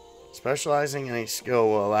 Specializing in a skill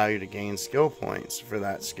will allow you to gain skill points for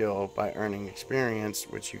that skill by earning experience,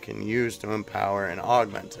 which you can use to empower and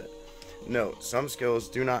augment it. Note, some skills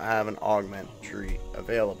do not have an augment tree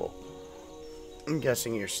available. I'm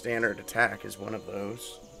guessing your standard attack is one of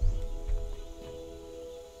those.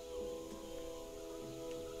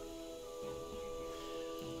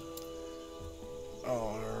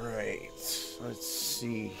 Alright, let's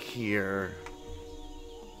see here.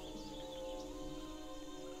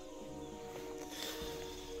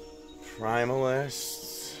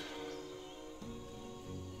 Primalists.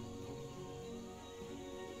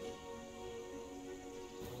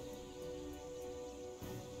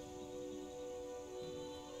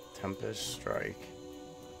 Tempest Strike.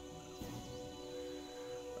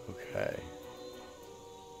 Okay.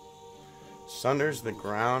 Sunders the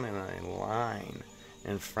ground in a line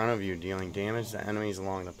in front of you, dealing damage to enemies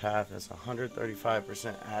along the path. That's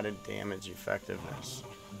 135% added damage effectiveness.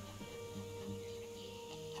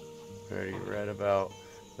 We already read about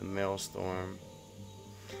the Maelstrom.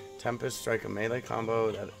 Tempest Strike, a melee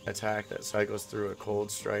combo attack that cycles through a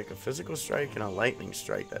cold strike, a physical strike, and a lightning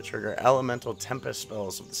strike that trigger elemental tempest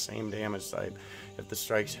spells of the same damage type if the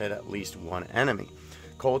strikes hit at least one enemy.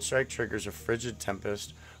 Cold Strike triggers a frigid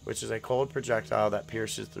tempest, which is a cold projectile that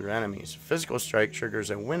pierces through enemies. Physical Strike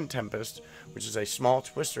triggers a wind tempest, which is a small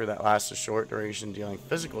twister that lasts a short duration, dealing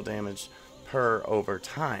physical damage per over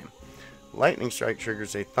time. Lightning Strike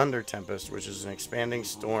triggers a thunder tempest, which is an expanding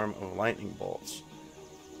storm of lightning bolts.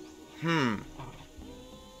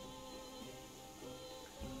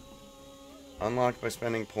 Unlocked by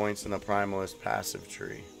spending points in the Primalist passive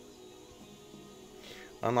tree.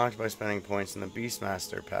 Unlocked by spending points in the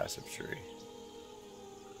Beastmaster passive tree.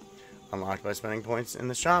 Unlocked by spending points in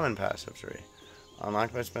the Shaman passive tree.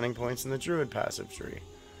 Unlocked by spending points in the Druid passive tree.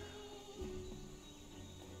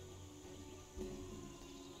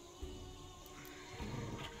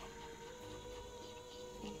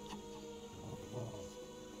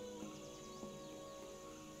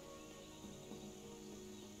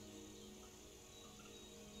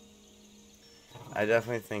 I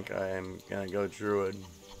definitely think I'm gonna go Druid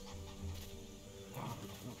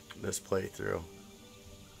this playthrough.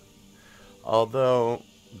 Although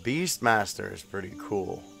Beastmaster is pretty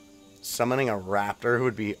cool. Summoning a raptor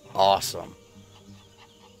would be awesome.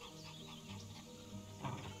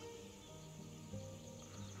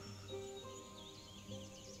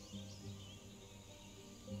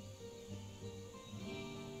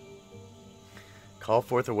 Call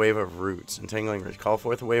forth a wave of roots. Entangling roots. Call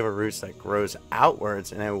forth a wave of roots that grows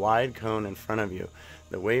outwards in a wide cone in front of you.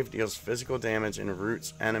 The wave deals physical damage and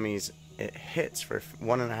roots enemies it hits for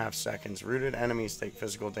 1.5 seconds. Rooted enemies take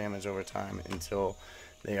physical damage over time until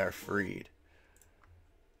they are freed.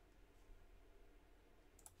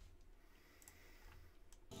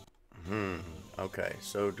 Okay,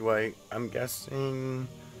 so I'm guessing...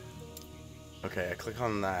 Okay, I click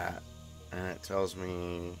on that, and it tells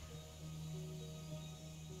me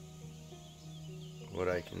what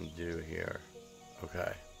I can do here.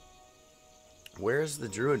 Okay. Where's the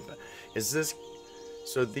Druid? Is this...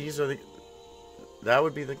 So these are the... That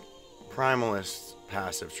would be the Primalist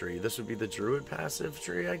passive tree. This would be the Druid passive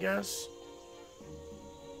tree, I guess?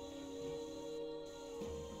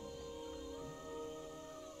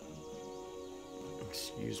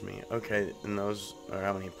 Excuse me. Okay, and those are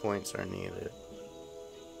how many points are needed.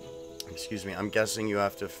 Excuse me. I'm guessing you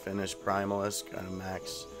have to finish Primalist, kind of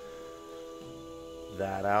max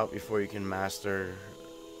that out before you can master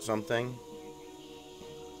something.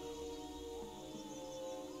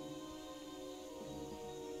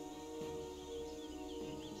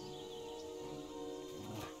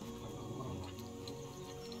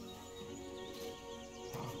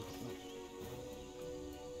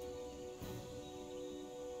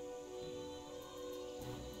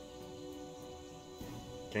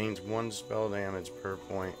 Gains 1 spell damage per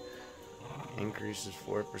point. Increases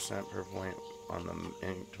 4% per point on the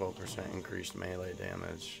 12% increased melee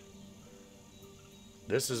damage.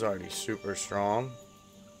 This is already super strong.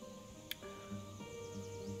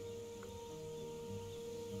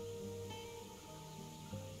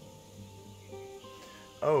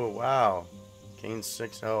 Oh, wow. Gains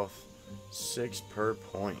 6 health. 6 per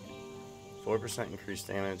point. 4% increased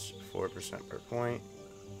damage, 4% per point.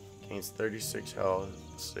 Gains 36 health,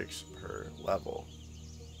 6 per level.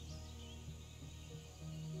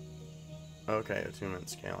 Okay, attunement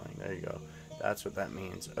scaling. There you go. That's what that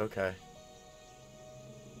means. Okay.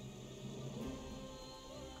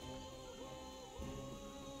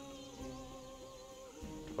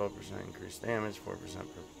 Increased damage, 4%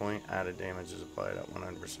 per point. Added damage is applied at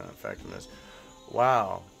 100% effectiveness.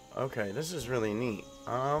 Wow. Okay, this is really neat.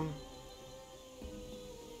 Can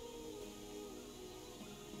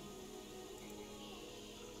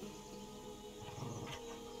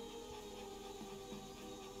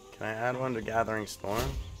I add one to Gathering Storm?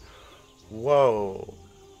 Whoa.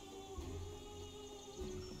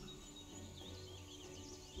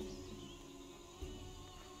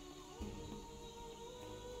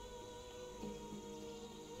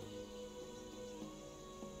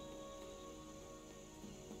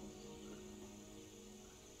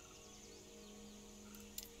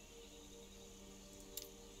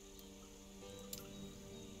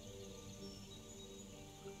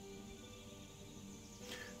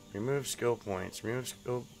 Remove skill points. Remove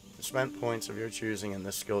spent points of your choosing in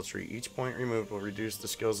this skill tree. Each point removed will reduce the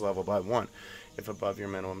skills level by 1 if above your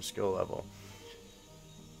minimum skill level.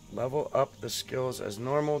 Level up the skills as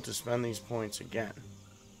normal to spend these points again.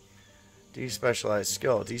 Despecialized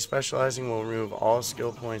skill. Despecializing will remove all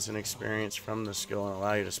skill points and experience from the skill and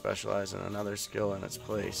allow you to specialize in another skill in its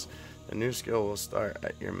place. The new skill will start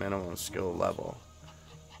at your minimum skill level.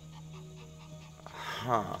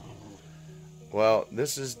 Huh. Well,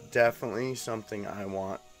 this is definitely something I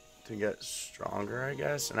want to get stronger, I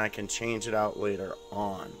guess, and I can change it out later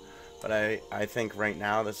on. But I think right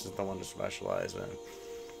now this is the one to specialize in,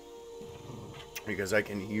 because I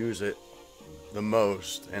can use it the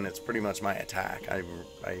most, and it's pretty much my attack. I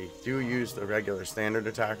do use the regular standard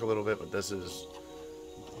attack a little bit, but this is...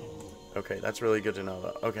 Okay, that's really good to know,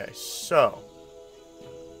 though. Okay, so...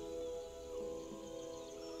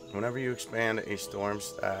 Whenever you expend a storm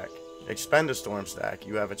stack,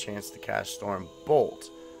 you have a chance to cast Storm Bolt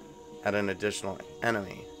at an additional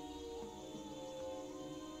enemy.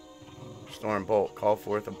 Storm Bolt. Call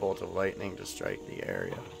forth a bolt of lightning to strike the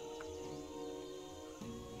area.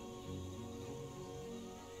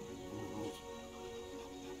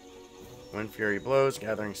 When Fury blows,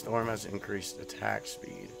 Gathering Storm has increased attack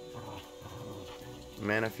speed.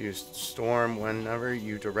 Mana Fused Storm. Whenever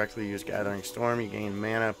you directly use Gathering Storm, you gain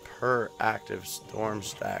mana per active storm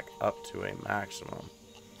stack up to a maximum.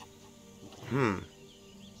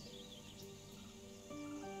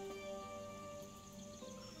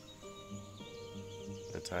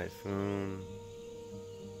 The Typhoon.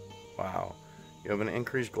 Wow. You have an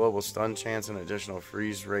increased global stun chance and additional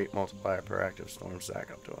freeze rate multiplier per active storm stack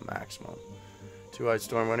up to a maximum. Two-Eyed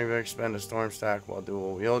Storm. Whenever you expend a storm stack while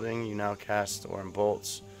dual wielding, you now cast Storm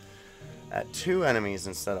Bolts at 2 enemies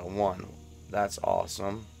instead of 1. That's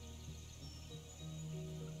awesome.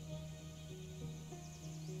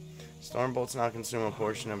 Storm Bolts now consume a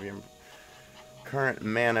portion of your current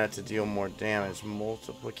mana to deal more damage.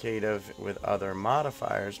 Multiplicative with other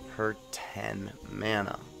modifiers per 10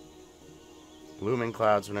 mana. Looming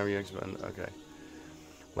Clouds. Whenever you expend... Okay.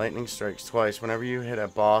 Lightning Strikes twice. Whenever you hit a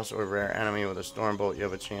boss or rare enemy with a Storm Bolt, you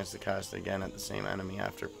have a chance to cast it again at the same enemy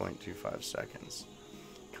after 0.25 seconds.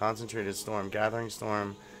 Concentrated Storm. Gathering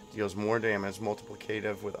Storm deals more damage,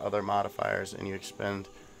 multiplicative with other modifiers, and you expend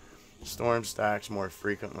storm stacks more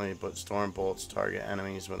frequently, but Storm Bolts target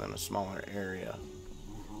enemies within a smaller area.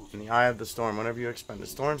 In the Eye of the Storm. Whenever you expend a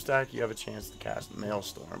storm stack, you have a chance to cast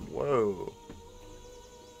Maelstrom. Whoa.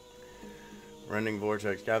 Rending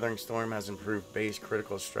Vortex. Gathering Storm has improved base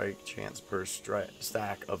critical strike chance per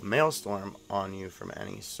stack of Maelstrom on you from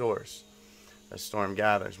any source. As Storm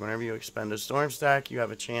gathers. Whenever you expend a storm stack, you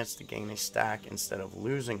have a chance to gain a stack instead of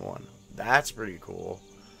losing one. That's pretty cool.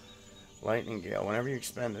 Lightning Gale. Whenever you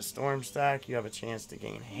expend a storm stack, you have a chance to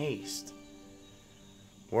gain haste.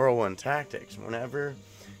 Whirlwind Tactics. Whenever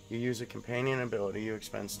you use a companion ability, you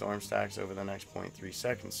expend storm stacks over the next 0.3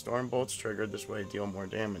 seconds. Storm Bolts triggered this way deal more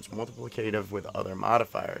damage. Multiplicative with other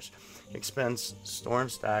modifiers. Expends storm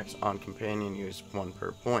stacks on companion use 1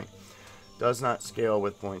 per point. Does not scale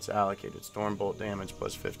with points allocated. Storm Bolt damage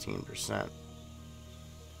plus 15%.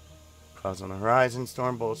 Clouds on the Horizon.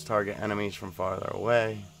 Storm Bolts target enemies from farther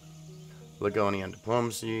away. Ligonian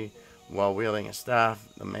Diplomacy. While wielding a staff,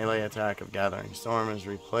 the melee attack of Gathering Storm is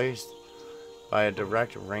replaced by a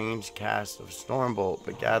direct range cast of Stormbolt,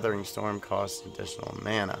 but Gathering Storm costs additional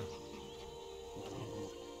mana.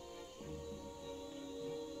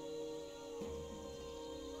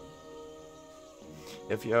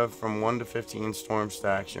 If you have from 1 to 15 Storm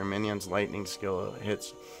stacks, your minion's lightning skill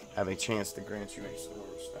hits have a chance to grant you a Storm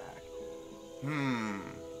stack.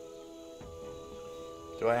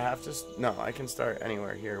 Do I have to... No, I can start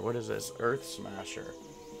anywhere here. What is this? Earth Smasher.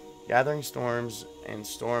 Gathering Storms and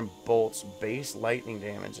Storm Bolts base lightning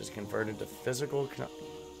damage is converted to physical.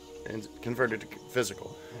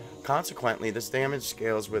 Consequently, this damage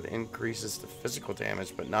scales with increases to physical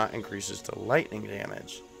damage, but not increases to lightning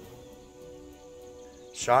damage.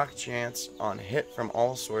 Shock chance on hit from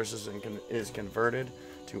all sources is converted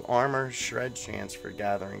to armor shred chance for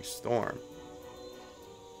Gathering Storm.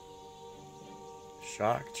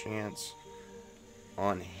 Shock chance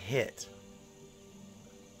on hit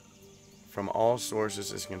from all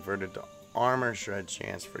sources is converted to armor shred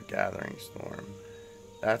chance for Gathering Storm.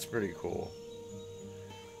 That's pretty cool.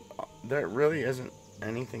 There really isn't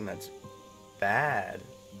anything that's bad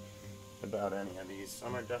about any of these.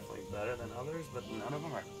 Some are definitely better than others, but none of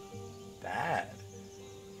them are bad.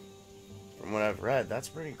 From what I've read, that's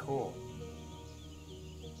pretty cool.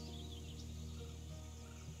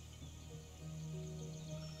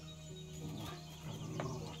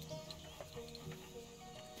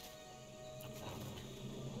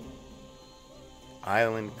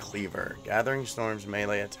 Island Cleaver. Gathering Storm's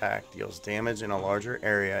melee attack deals damage in a larger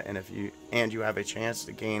area, and you have a chance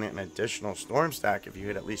to gain an additional storm stack if you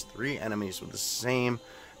hit at least 3 enemies with the same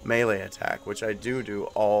melee attack, which I do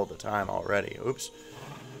all the time already. Oops.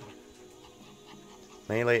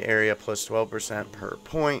 Melee area plus 12% per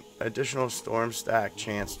point. Additional storm stack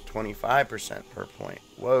chance 25% per point.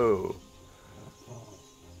 Whoa.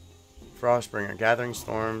 Frostbringer. Gathering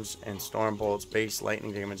Storms and Storm Bolts base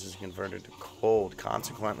lightning damage is converted to cold.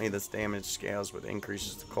 Consequently, this damage scales with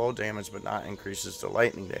increases to cold damage, but not increases to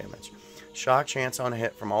lightning damage. Shock chance on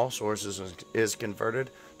hit from all sources is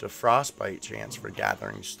converted to frostbite chance for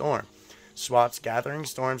Gathering Storm. Swaps Gathering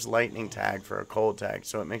Storm's lightning tag for a cold tag,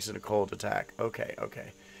 so it makes it a cold attack. Okay.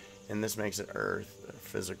 And this makes it earth,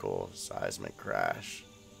 physical, seismic crash.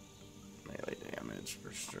 Melee damage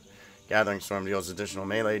for Gathering Storm deals additional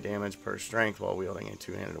melee damage per strength while wielding a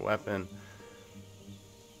two-handed weapon.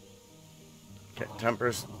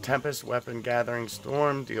 Tempest Weapon Gathering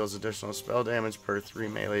Storm deals additional spell damage per 3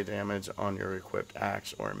 melee damage on your equipped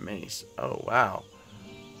axe or mace. Oh, wow.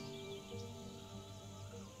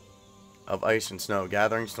 Of Ice and Snow.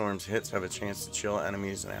 Gathering Storm's hits have a chance to chill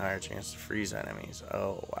enemies and a higher chance to freeze enemies.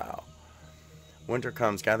 Oh, wow. Winter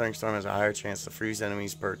Comes. Gathering Storm has a higher chance to freeze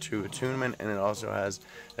enemies per 2 attunement, and it also has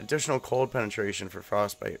additional cold penetration for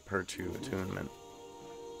frostbite per 2 attunement.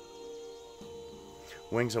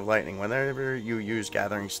 Wings of Lightning. Whenever you use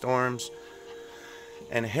Gathering Storms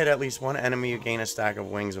and hit at least 1 enemy, you gain a stack of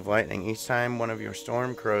Wings of Lightning. Each time one of your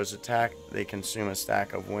Storm Crows attack, they consume a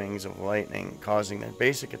stack of Wings of Lightning, causing their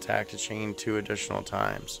basic attack to chain 2 additional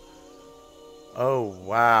times. Oh,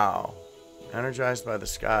 wow. Energized by the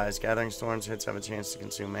Skies. Gathering Storms hits have a chance to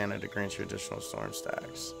consume mana to grant you additional storm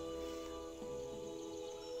stacks.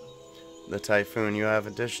 The Typhoon. You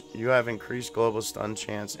have increased global stun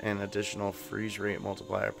chance and additional freeze rate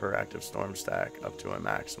multiplier per active storm stack up to a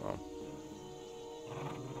maximum.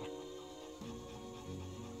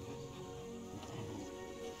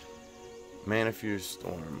 Mana Fuse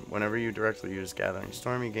Storm. Whenever you directly use Gathering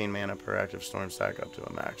Storm, you gain mana per active storm stack up to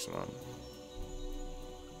a maximum.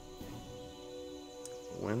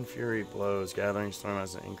 Wind Fury Blows. Gathering Storm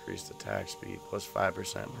has an increased attack speed, plus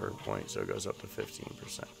 5% per point, so it goes up to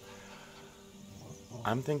 15%.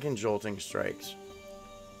 I'm thinking Jolting Strikes.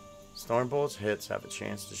 Stormbolt's hits have a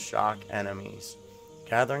chance to shock enemies.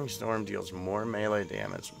 Gathering Storm deals more melee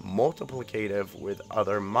damage, multiplicative with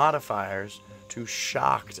other modifiers, to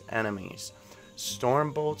shocked enemies.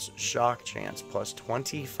 Stormbolt's shock chance plus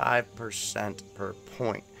 25% per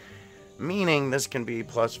point. Meaning this can be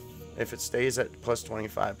plus... If it stays at plus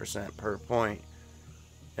 25% per point,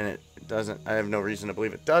 and it doesn't, I have no reason to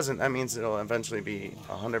believe it doesn't, that means it'll eventually be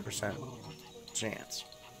 100% chance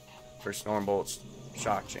for Stormbolt's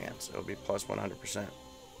shock chance. It'll be plus 100%.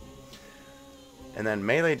 And then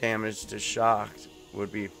melee damage to shocked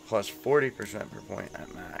would be plus 40% per point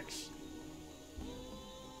at max.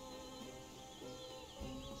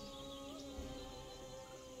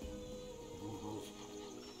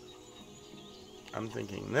 I'm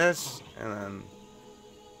thinking this, and then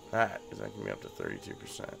that, because that can be up to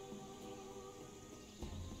 32%.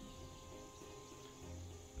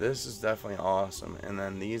 this is definitely awesome. And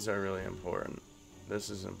then these are really important. This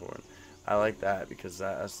is important. I like that because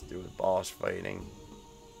that has to do with boss fighting.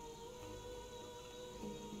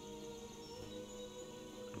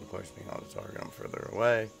 Of course, being able to target them further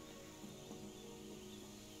away.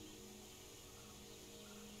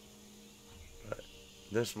 But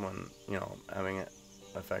this one, you know, having it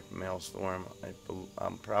affect Maelstrom,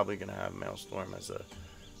 I'm probably going to have Maelstrom as a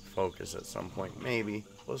focus at some point. Maybe.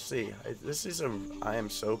 We'll see. I am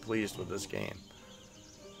so pleased with this game.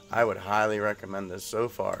 I would highly recommend this so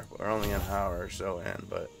far. We're only an hour or so in,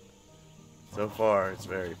 but so far it's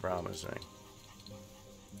very promising.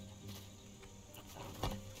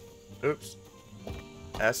 Oops.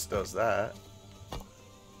 S does that.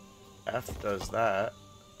 F does that.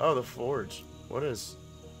 Oh, the forge. What is...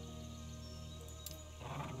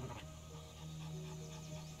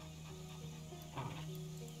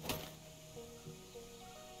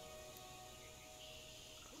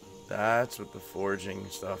 That's what the forging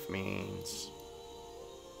stuff means.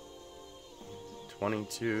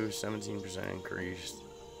 22, 17% increased.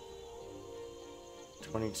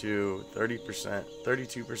 22, 30%,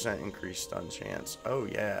 32% increased stun chance. Oh,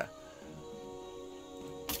 yeah.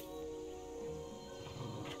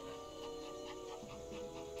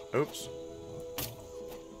 Oops.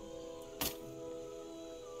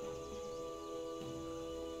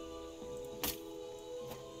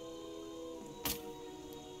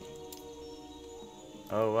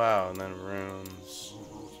 Oh, wow, and then runes.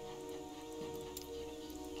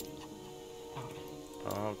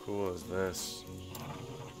 Oh, how cool is this?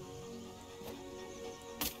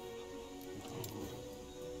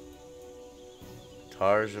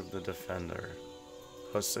 Targe of the Defender.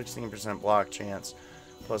 Plus 16% block chance.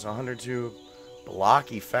 Plus 102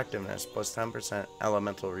 block effectiveness. Plus 10%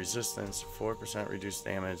 elemental resistance. 4% reduced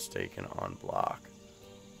damage taken on block.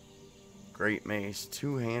 Great mace.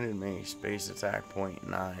 Two-handed mace. Base attack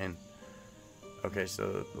 0.9. Okay,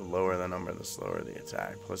 so the lower the number, the slower the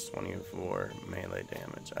attack. Plus 24 melee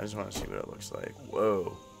damage. I just want to see what it looks like.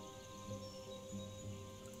 Whoa.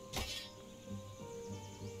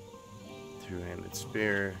 Two-handed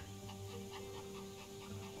spear.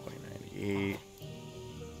 0.98.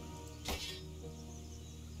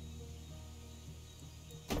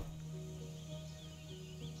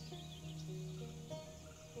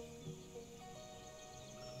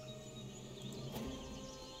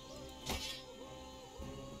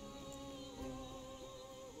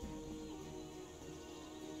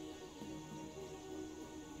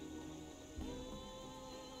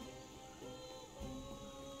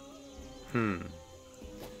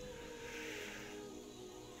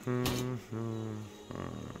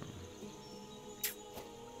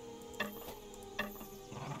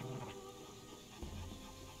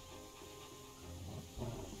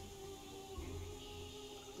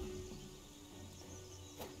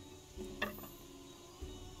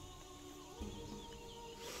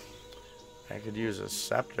 I could use a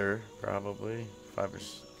scepter, probably.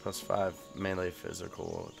 Plus 5 melee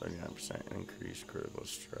physical, 39% increased critical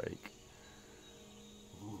strike.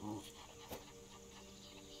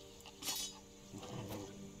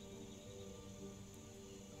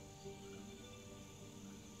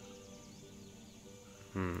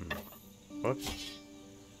 Whoops.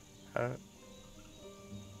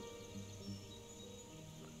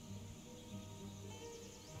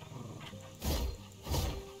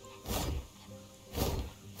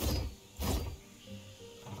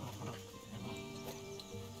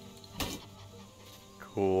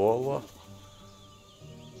 Cool.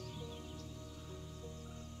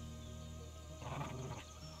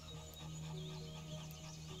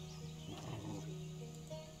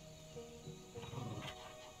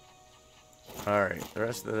 Alright, the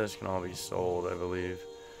rest of this can all be sold, I believe.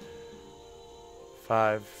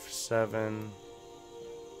 5, 7.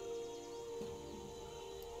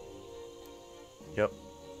 Yep.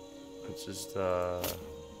 Let's just,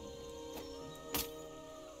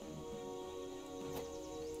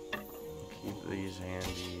 keep these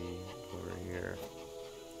handy over here.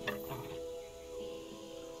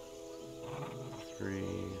 3,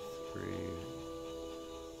 3.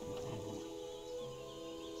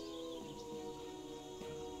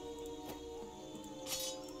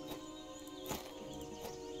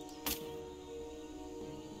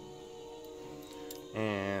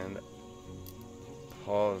 And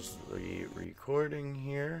pause the recording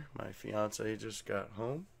here. My fiance just got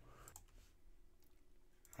home.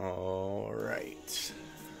 All right.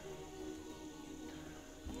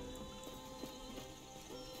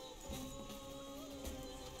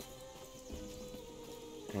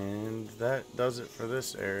 And that does it for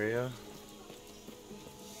this area.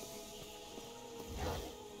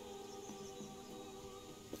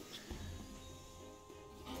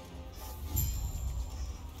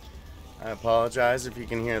 I apologize if you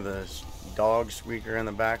can hear the dog squeaker in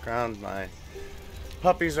the background. My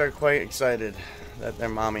puppies are quite excited that their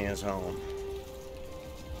mommy is home.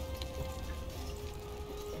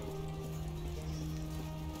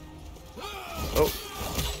 Oh,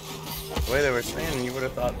 the way they were standing, you would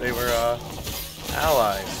have thought they were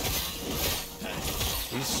allies.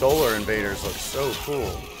 These solar invaders look so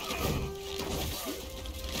cool.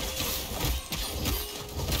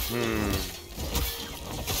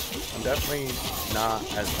 I'm definitely not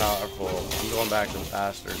as powerful. I'm going back to the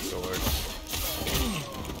bastard sword.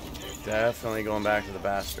 Definitely going back to the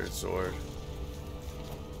bastard sword.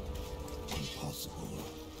 Impossible.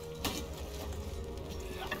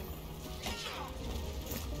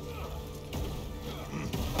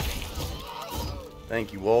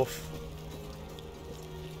 Thank you, Wolf.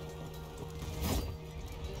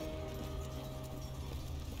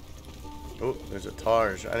 Oh, there's a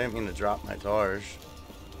Targe. I didn't mean to drop my Targe.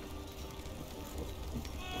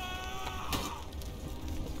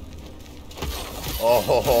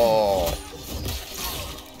 Oh,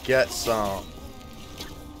 get some.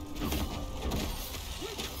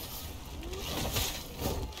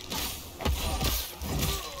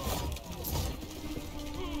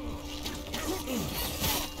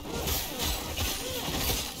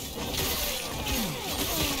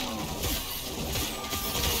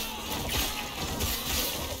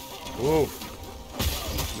 Ooh.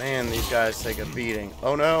 Man, these guys take a beating.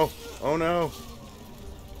 Oh no. Oh no.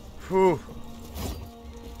 Whew.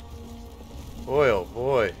 Boy, oh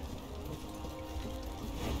boy.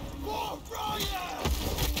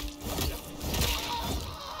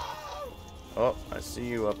 Oh, I see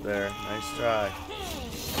you up there. Nice try.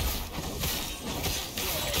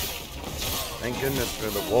 Thank goodness for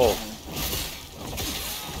the wolf.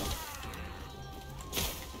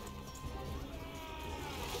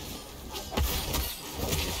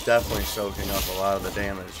 He's definitely soaking up a lot of the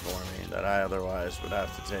damage for me that I otherwise would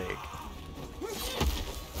have to take.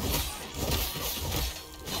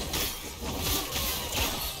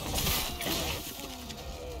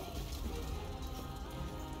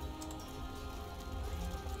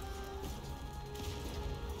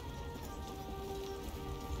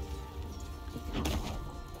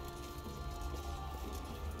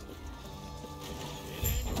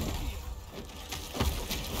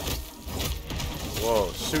 Whoa,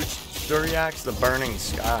 Theodoric's the burning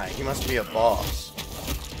sky. He must be a boss.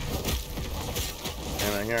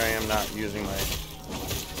 And here I am not using my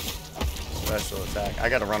special attack. I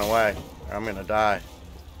gotta run away, or I'm gonna die.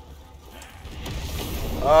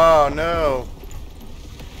 Oh no!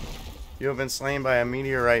 You have been slain by a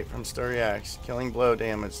meteorite from Theodoric's, killing blow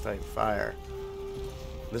damage type fire.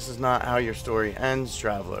 This is not how your story ends,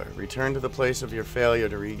 traveler. Return to the place of your failure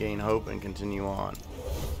to regain hope and continue on.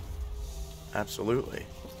 Absolutely.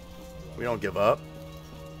 We don't give up.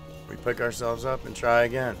 We pick ourselves up and try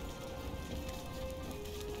again.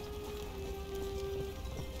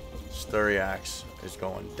 Theodoric is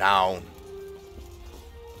going down.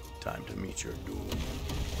 Time to meet your doom.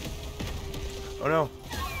 Oh no.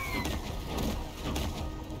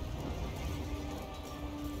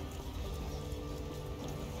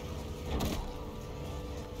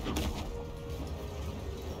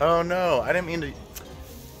 Oh no, I didn't mean to...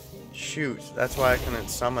 Shoot, that's why I couldn't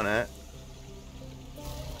summon it.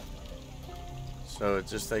 So it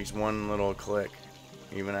just takes one little click,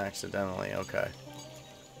 even accidentally. Okay.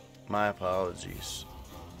 My apologies.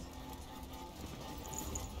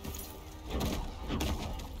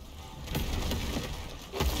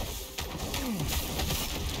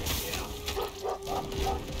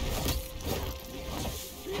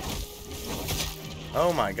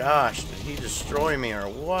 Oh my gosh, did he destroy me or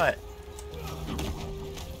what?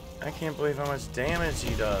 I can't believe how much damage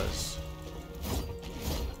he does.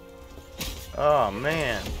 Oh,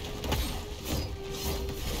 man.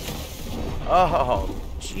 Oh,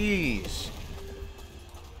 jeez.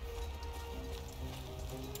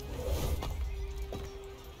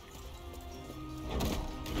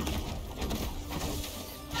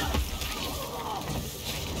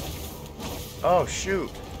 Oh, shoot.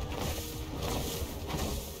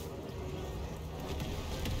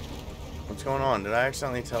 What's going on? Did I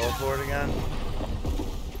accidentally teleport again?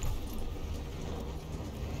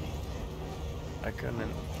 I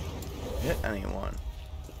couldn't hit anyone.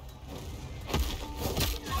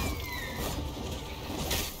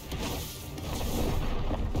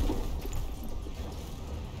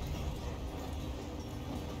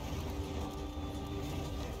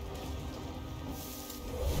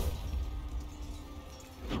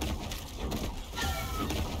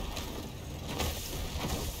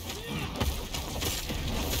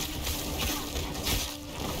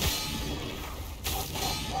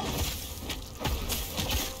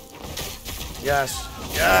 Yes.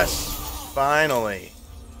 Yes. Finally.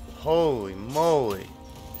 Holy moly.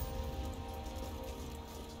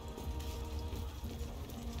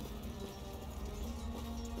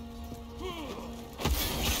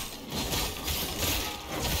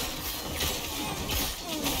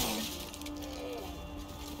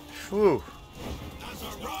 Whew.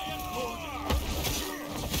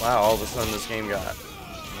 Wow, all of a sudden this game got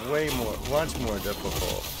much more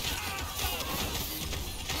difficult.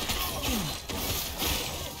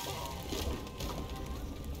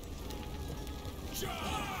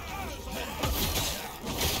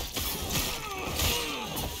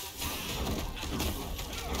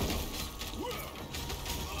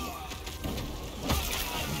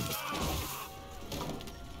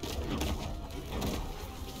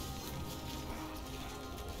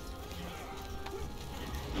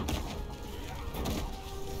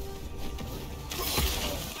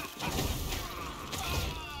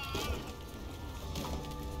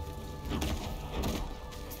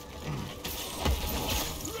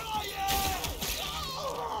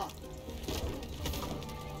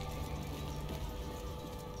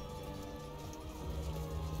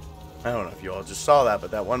 I don't know if you all just saw that, but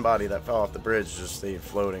that one body that fell off the bridge just stayed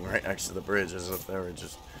floating right next to the bridge as if they were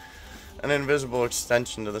just an invisible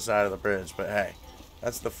extension to the side of the bridge. But hey,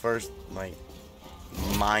 that's the first, like,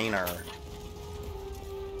 minor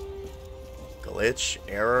glitch,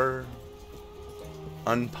 error,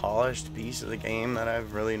 unpolished piece of the game that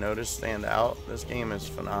I've really noticed stand out. This game is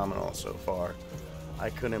phenomenal so far. I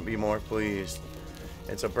couldn't be more pleased.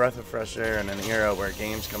 It's a breath of fresh air in an era where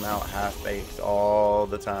games come out half-baked all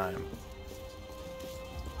the time.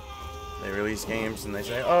 They release games and they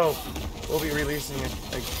say, oh, we'll be releasing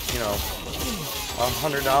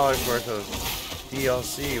 $100 worth of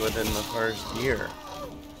DLC within the first year.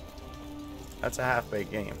 That's a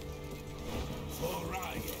half-baked game.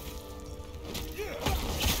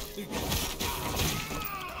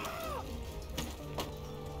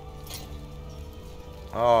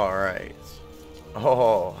 Alright.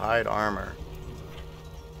 Oh, hide armor.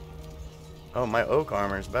 Oh, my oak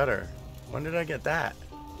armor is better. When did I get that?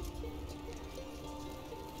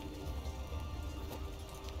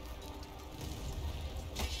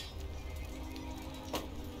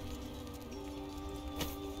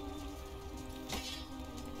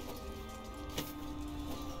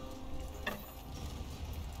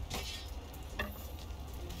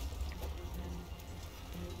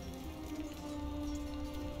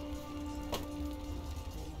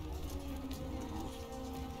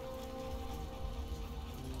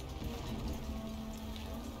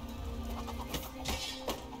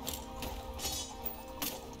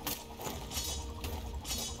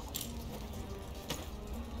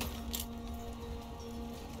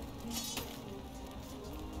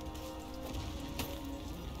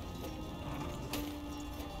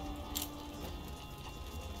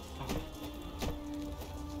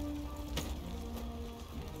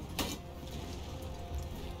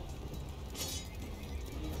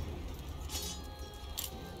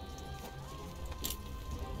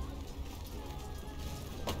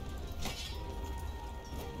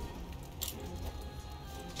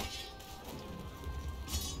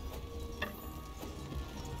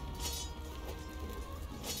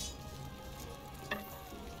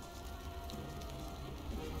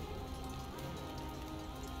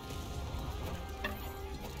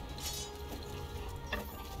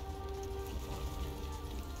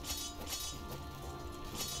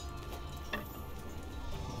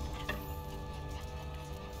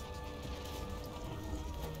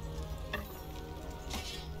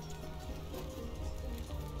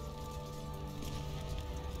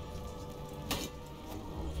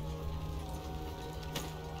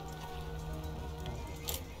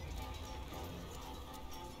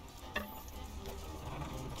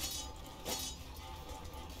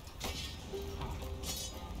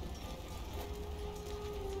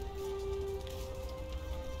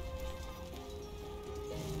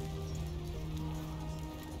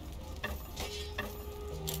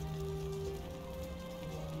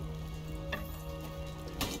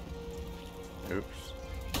 Oops.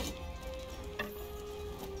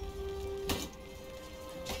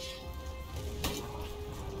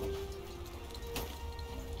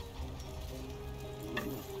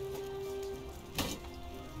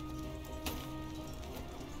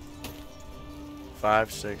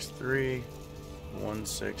 Five, 6, 3, 1,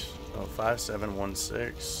 6. Oh, 5, 7, 1,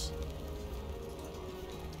 6.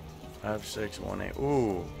 5, 6, 1, 8.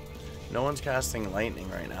 Ooh. No one's casting lightning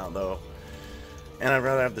right now, though. And I'd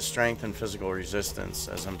rather have the strength and physical resistance,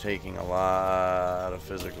 as I'm taking a lot of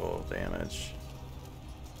physical damage.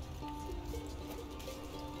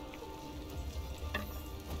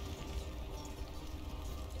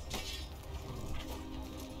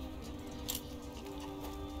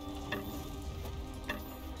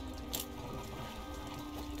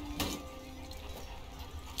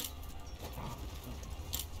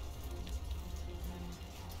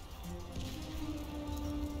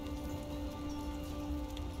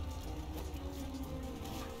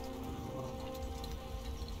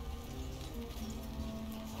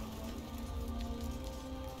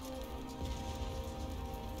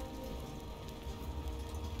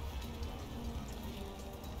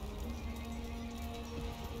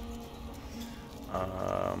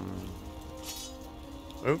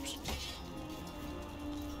 Oops.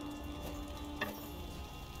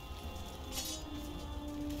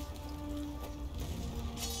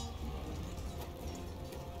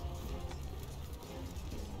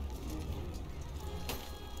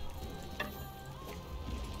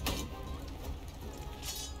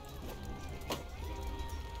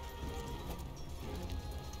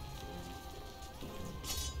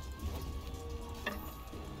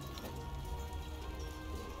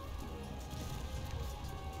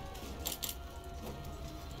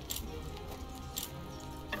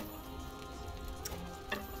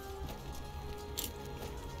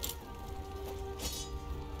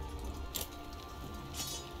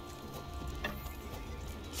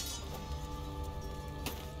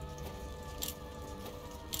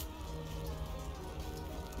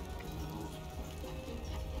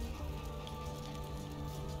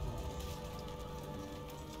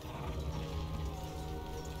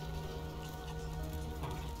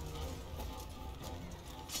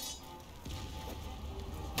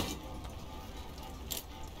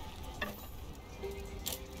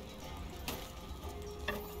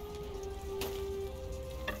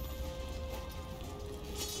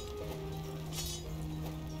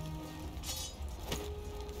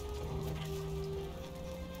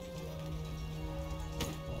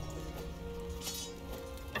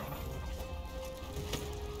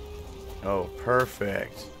 Oh,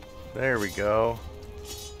 perfect. There we go.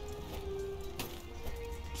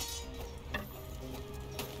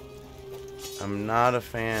 I'm not a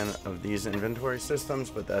fan of these inventory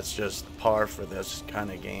systems, but that's just par for this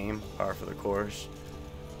kind of game, par for the course.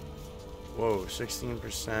 Whoa, 16%,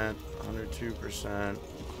 102%,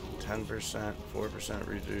 10%, 4%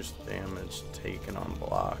 reduced damage taken on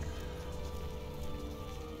block.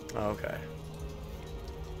 Okay.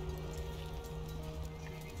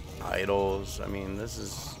 Idols. I mean, this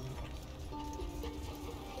is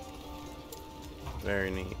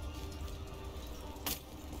very neat.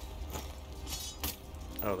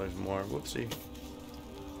 Oh, there's more. Whoopsie.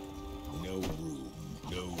 No room,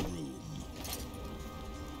 no room.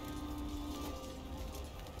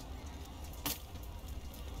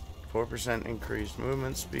 %4 increased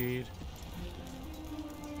movement speed.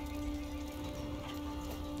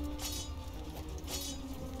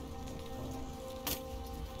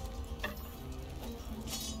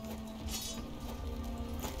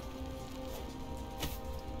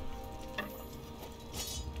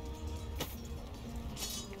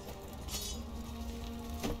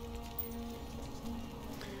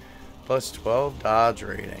 Plus 12 dodge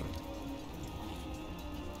rating.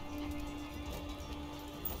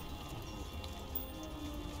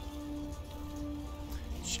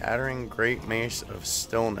 Shattering Great Mace of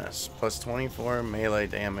Stillness. Plus 24 melee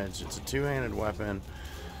damage. It's a two-handed weapon.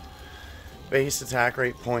 Base attack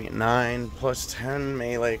rate 0.9. Plus 10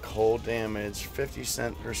 melee cold damage.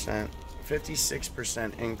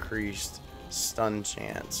 56% increased stun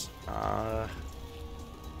chance.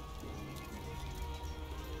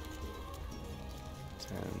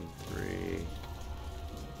 3.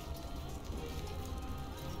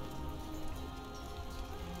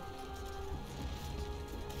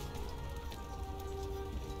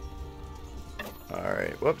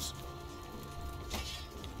 Alright, whoops.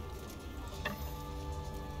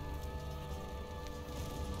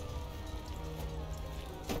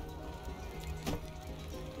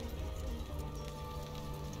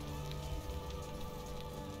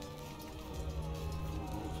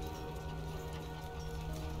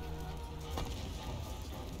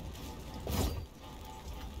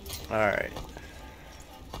 Alright.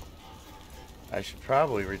 I should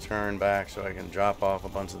probably return back so I can drop off a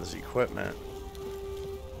bunch of this equipment.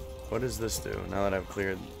 What does this do? Now that I've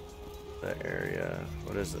cleared the area,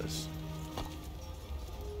 what is this?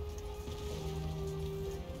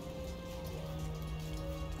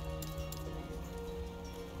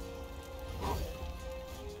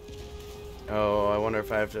 Oh, I wonder if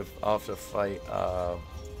I'll have to fight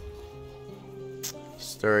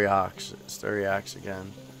Sturiox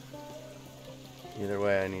again. Either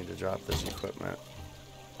way, I need to drop this equipment.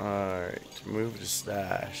 Alright, move to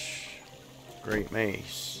stash. Great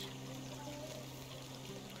Mace.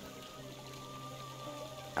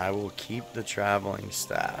 I will keep the traveling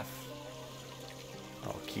staff.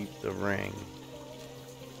 I'll keep the ring.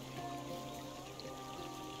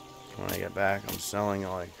 When I get back, I'm selling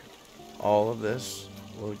like all of this.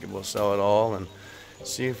 We'll sell it all and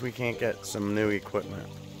see if we can't get some new equipment.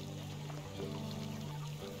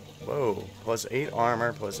 Whoa, plus 8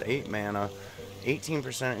 armor, plus 8 mana,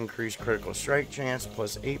 18% increased critical strike chance,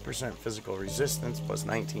 plus 8% physical resistance, plus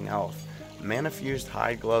 19 health. Mana fused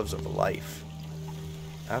hide gloves of life.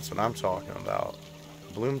 That's what I'm talking about.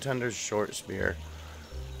 Bloom Tender's short spear.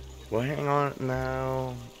 Well, hang on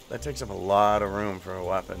now. That takes up a lot of room for a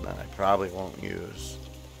weapon that I probably won't use.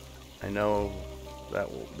 I know that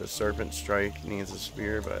the Serpent Strike needs a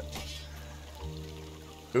spear, but...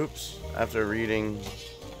 Oops. After reading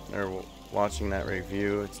or watching that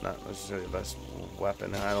review, it's not necessarily the best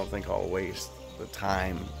weapon, and I don't think I'll waste the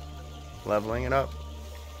time leveling it up.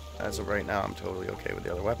 As of right now, I'm totally okay with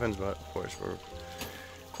the other weapons, but of course we're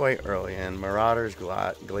quite early in. Marauder's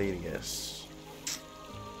Gladius.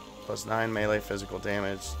 Plus 9 melee physical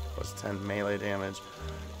damage, plus 10 melee damage.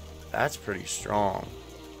 That's pretty strong.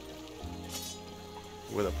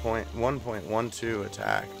 With a 1.12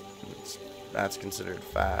 attack, that's considered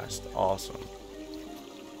fast. Awesome.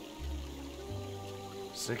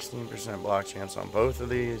 16% block chance on both of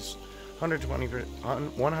these.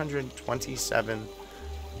 127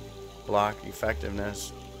 block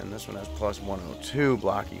effectiveness, and this one has plus 102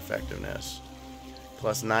 block effectiveness.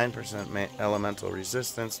 Plus 9% elemental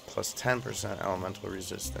resistance, plus 10% elemental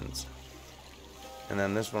resistance. And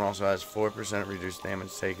then this one also has 4% reduced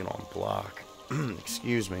damage taken on block.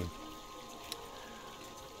 Excuse me.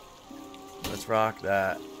 Let's rock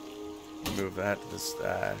that. Move that to the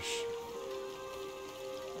stash.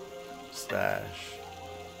 Stash.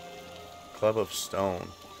 Club of Stone.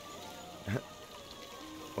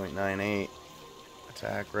 0.98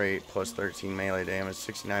 attack rate, plus 13 melee damage,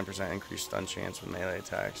 69% increased stun chance with melee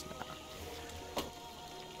attacks. Nah.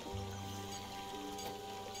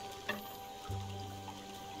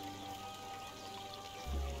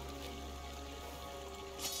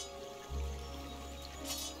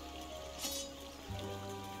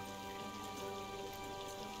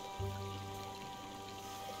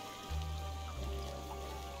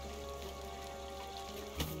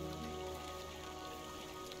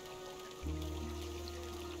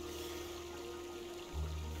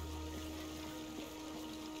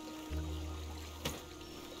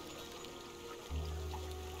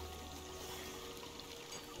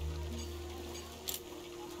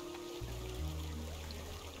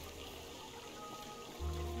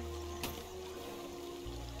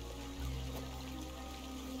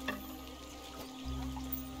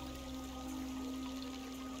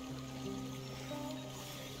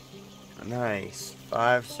 Nice.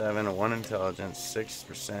 5/7, 1 intelligence,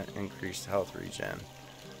 6% increased health regen.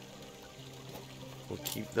 We'll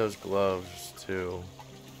keep those gloves too.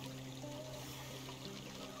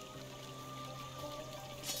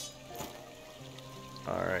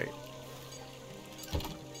 Alright.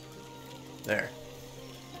 There.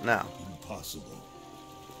 Now. Impossible.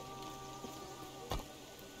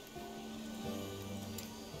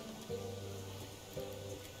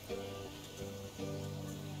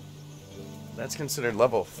 That's considered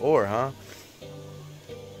level 4, huh?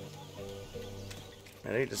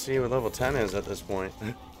 I'd hate to see what level 10 is at this point.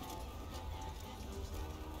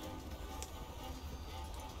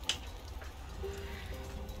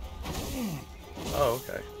 Oh,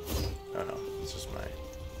 okay. Oh no, it's just my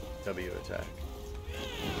W attack.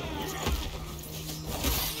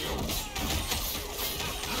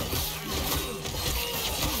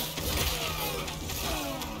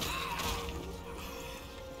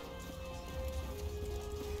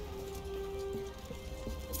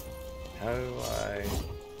 How do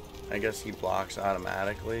I guess he blocks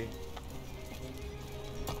automatically.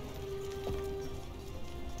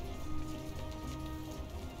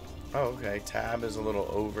 Oh, okay. Tab is a little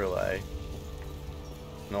overlay.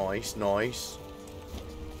 Nice, nice.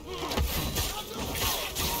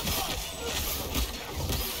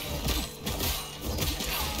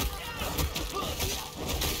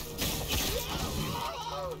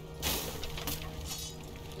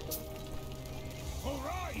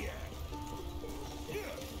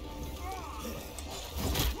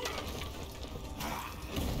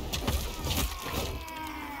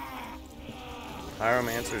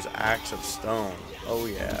 Pyromancer's Axe of Stone. Oh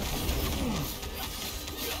yeah.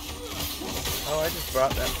 Oh, I just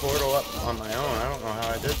brought that portal up on my own. I don't know how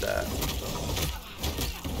I did that.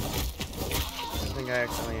 I think I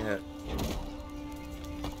accidentally hit.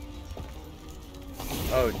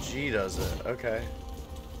 Oh, G does it. Okay.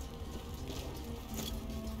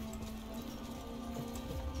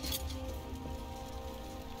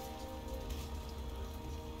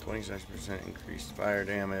 %, increased fire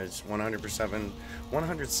damage,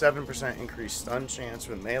 107% increased stun chance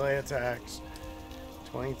with melee attacks,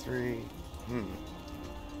 23. I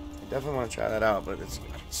definitely want to try that out, but it's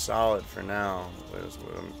solid for now.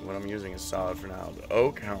 What I'm using is solid for now. The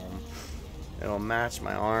Oak Helm, it'll match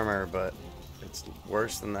my armor, but it's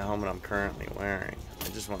worse than the helmet I'm currently wearing. I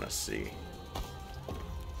just want to see.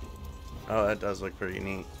 Oh, that does look pretty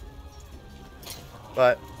neat.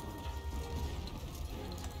 But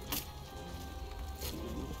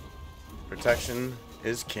protection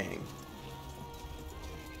is king.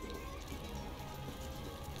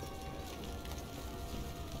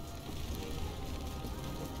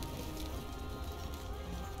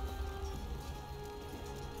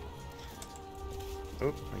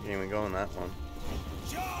 Oop, I can't even go in that one.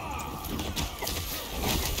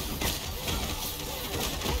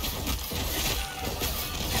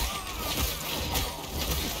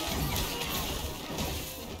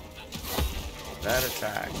 That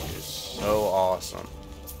attack is so awesome.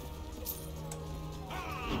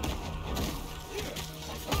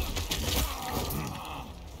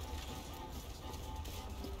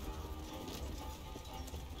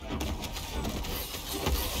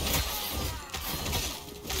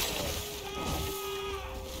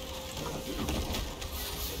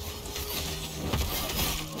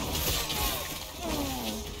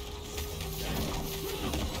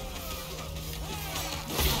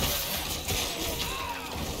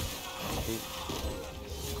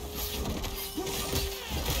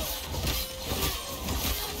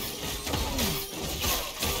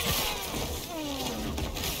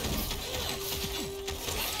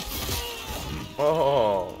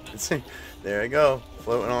 Oh, there you go,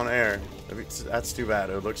 floating on air. That's too bad.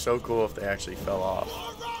 It would look so cool if they actually fell off.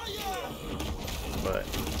 But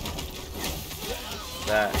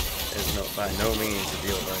that is by no means a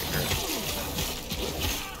deal breaker.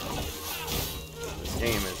 This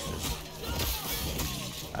game is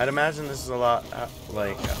just... I'd imagine this is a lot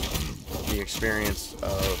like the experience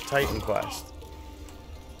of Titan Quest.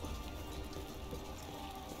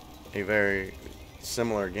 A very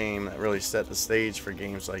similar game that really set the stage for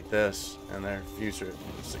games like this and their future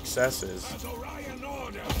successes.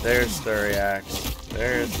 There's Thuriax.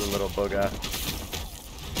 There's the little booga.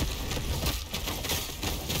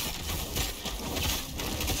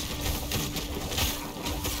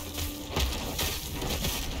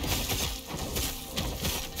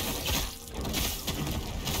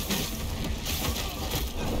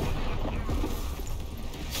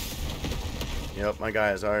 Yep, my guy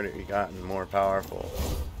has already gotten more powerful.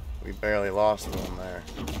 We barely lost him there.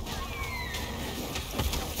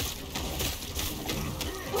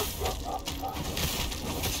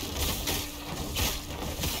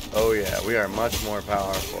 Oh yeah, we are much more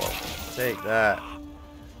powerful. Take that.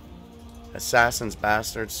 Assassin's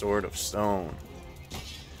Bastard Sword of Stone.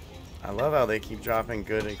 I love how they keep dropping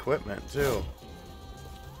good equipment too.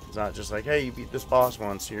 It's not just like, hey, you beat this boss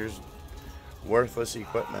once, here's worthless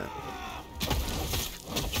equipment.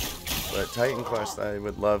 But Titan Quest I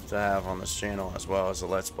would love to have on this channel as well as a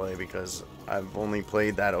Let's Play, because I've only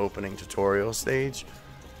played that opening tutorial stage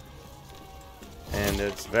and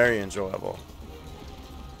it's very enjoyable.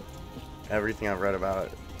 Everything I've read about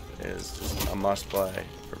it is just a must play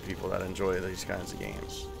for people that enjoy these kinds of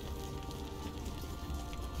games.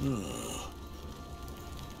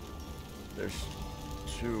 There's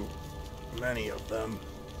too many of them.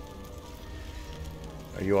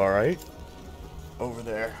 Are you alright? Over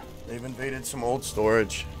there. They've invaded some old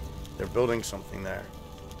storage. They're building something there.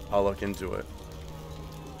 I'll look into it.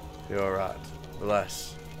 Be alright.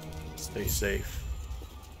 Bless. Stay safe.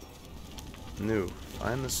 New.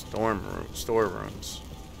 Find the storerooms.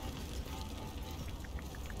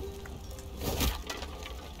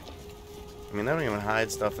 I mean, they don't even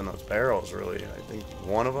hide stuff in those barrels, really. I think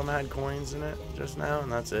one of them had coins in it just now,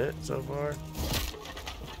 and that's it so far.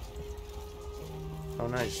 Oh,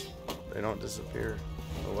 nice. They don't disappear.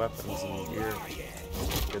 The weapons and gear.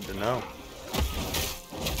 Good to know.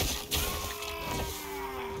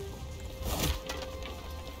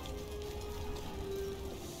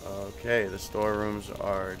 Okay, the storerooms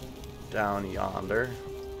are down yonder.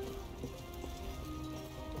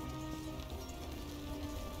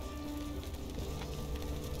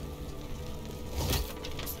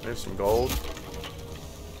 There's some gold.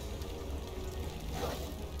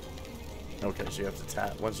 Okay, so you have to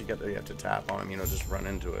tap. Once you get there, you have to tap on them. You know, just run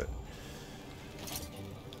into it.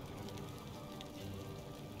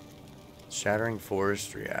 Shattering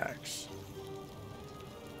Forestry Axe.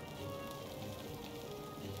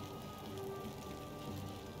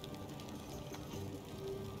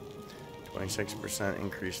 %26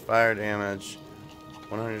 increased fire damage.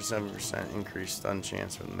 107% increased stun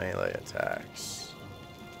chance with melee attacks.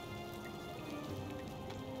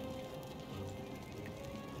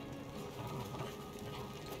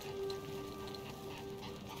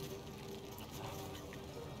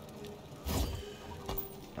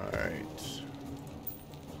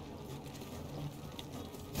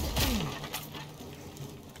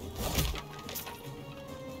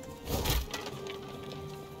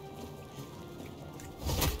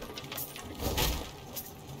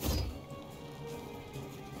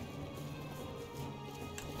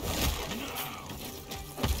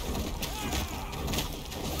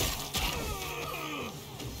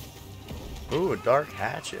 Ooh, a dark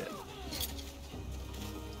hatchet.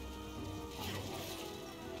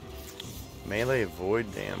 Melee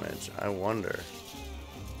void damage. I wonder.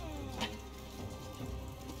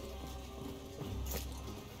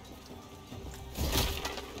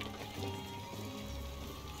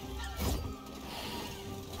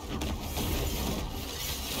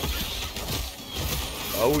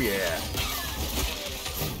 Oh yeah.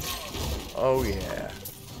 Oh yeah.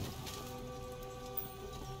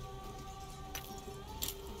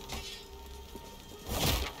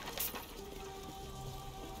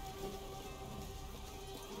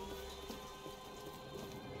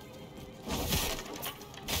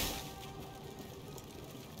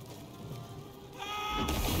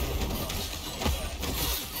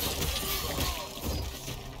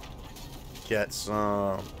 Get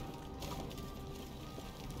some.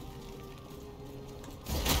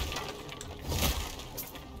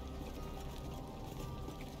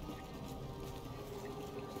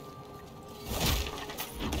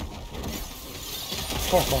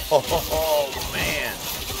 Oh man.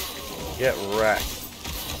 Get wrecked.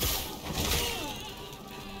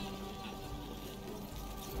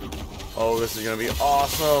 Oh, this is gonna be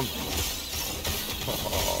awesome.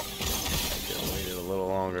 Oh, I could have waited a little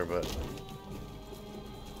longer, but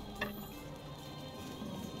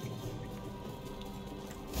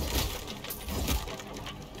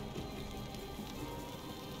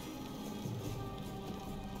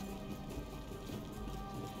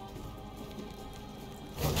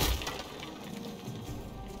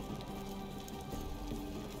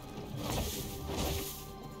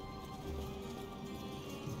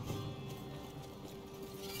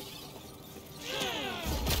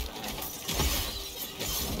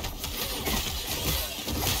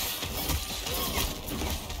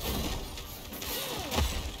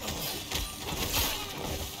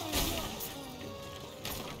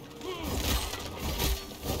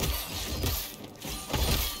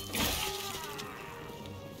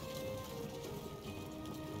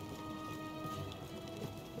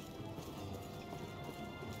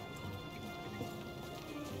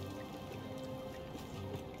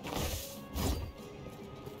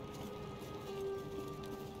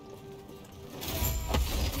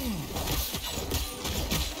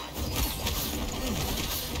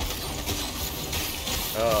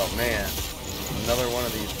oh man, another one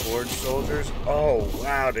of these forge soldiers. Oh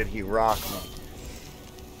wow, did he rock me?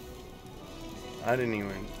 I didn't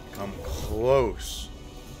even come close.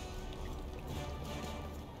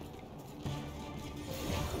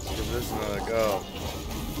 Let's give this another go.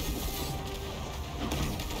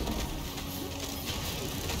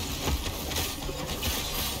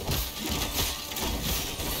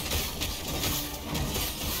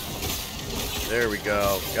 There we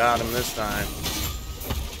go. Got him this time.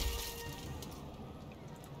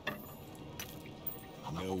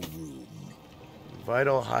 No room.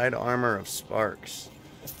 Vital hide armor of sparks.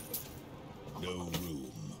 No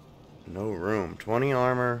room. No room. 20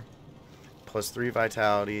 armor, plus 3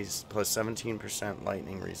 vitalities, plus 17%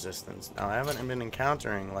 lightning resistance. Now, I haven't been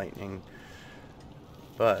encountering lightning,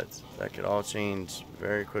 but that could all change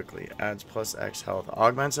very quickly. Adds plus X health.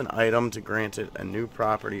 Augments an item to grant it a new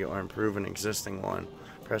property or improve an existing one.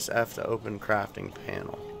 Press F to open crafting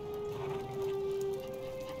panel.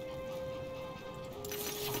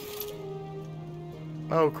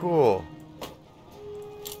 Oh, cool.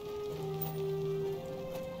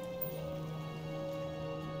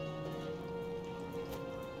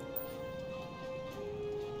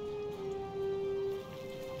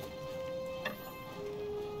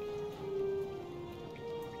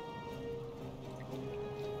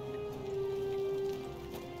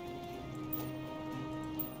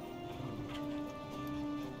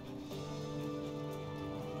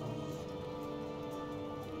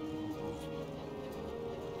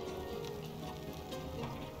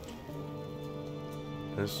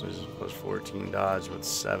 This is plus 14 dodge with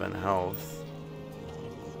 7 health.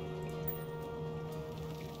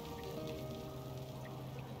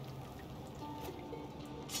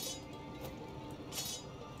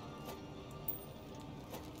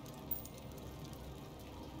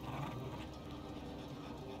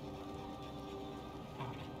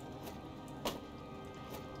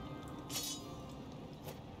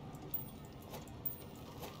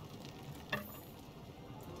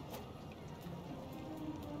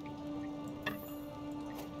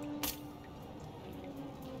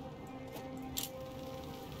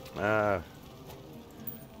 Ah.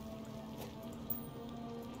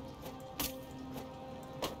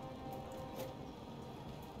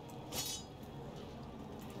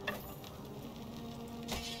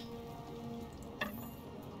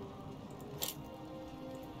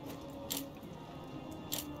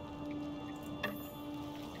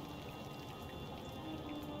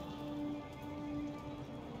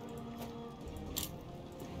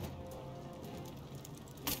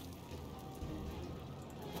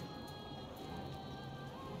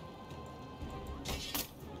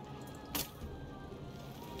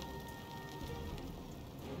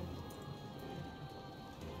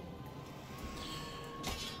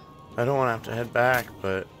 I don't want to have to head back,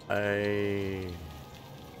 but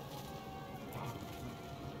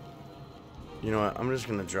you know what? I'm just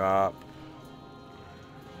gonna drop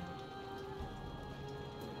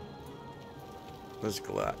this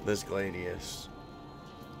Gladius.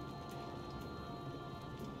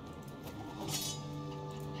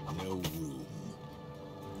 No room.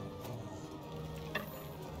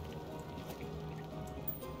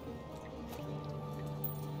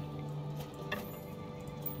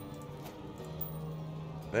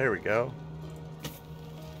 There we go.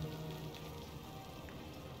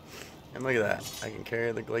 And look at that. I can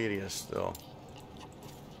carry the Gladius still.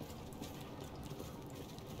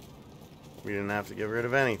 We didn't have to get rid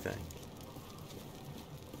of anything.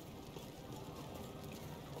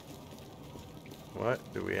 What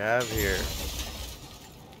do we have here?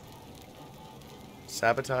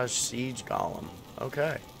 Sabotage Siege Golem.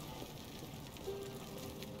 Okay.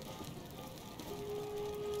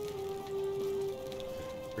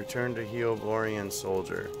 Return to Theodoric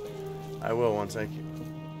soldier. I will once I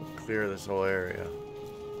clear this whole area.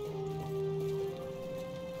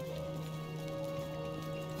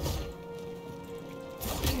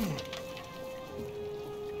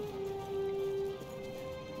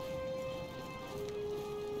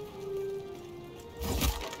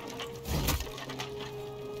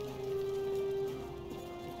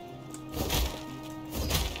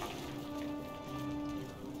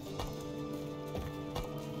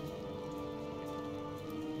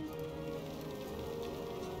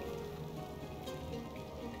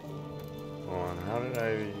 How did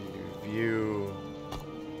I view...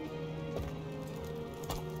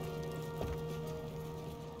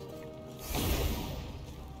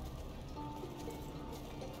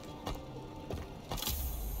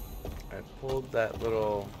 I pulled that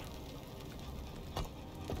little...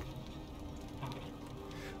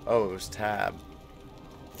 Oh, it was tab.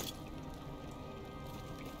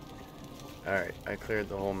 Alright, I cleared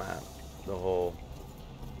the whole map. The whole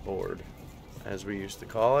board, as we used to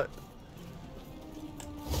call it.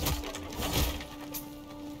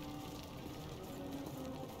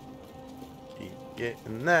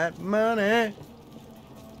 Getting that money.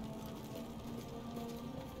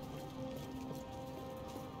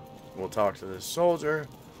 We'll talk to this soldier.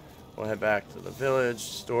 We'll head back to the village,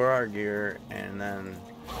 store our gear, and then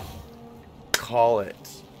call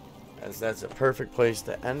it. As that's a perfect place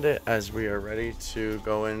to end it, as we are ready to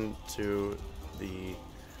go into the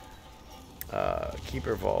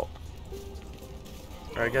Keeper Vault.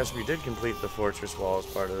 Or I guess we did complete the fortress wall as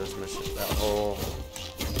part of this mission. That whole...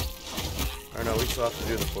 Or no, we still have to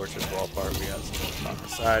do the fortress wall part. We got a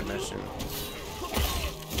side mission.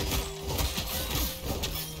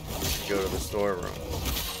 Go to the storeroom.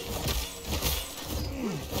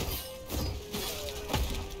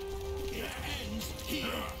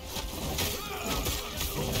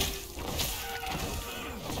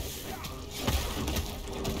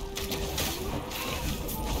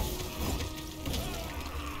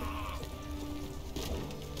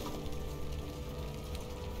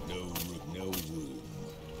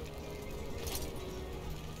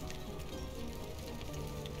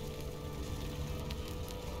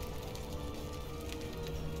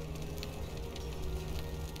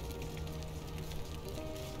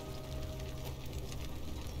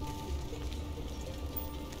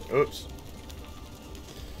 Oops.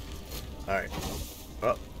 Alright.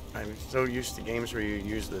 Well, I'm so used to games where you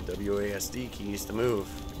use the WASD keys to move.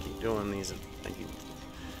 I keep doing these. I keep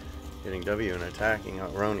hitting W and attacking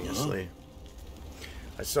erroneously.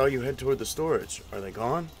 I saw you head toward the storage. Are they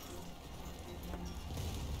gone?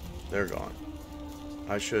 They're gone.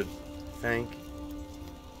 I should go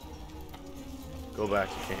back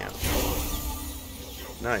to camp.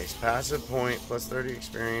 Nice. Passive point plus 30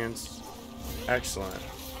 experience. Excellent.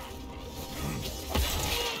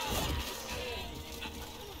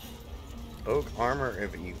 Oak armor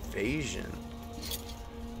of evasion.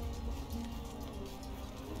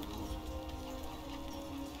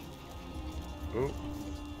 Ooh.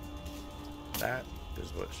 That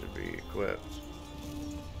is what should be equipped.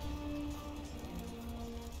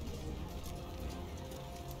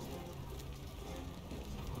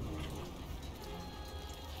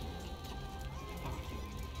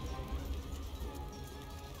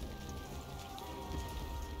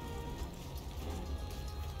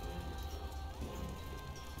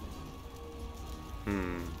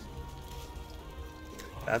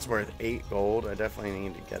 That's worth 8 gold. I definitely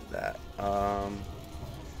need to get that. And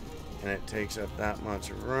it takes up that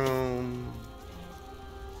much room.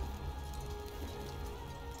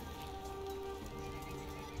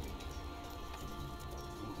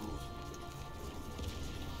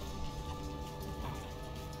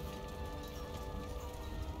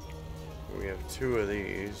 2 of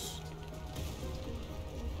these.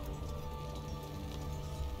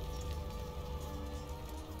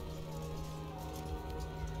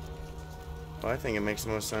 Well, I think it makes the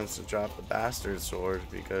most sense to drop the Bastard Sword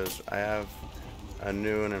because I have a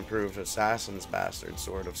new and improved Assassin's Bastard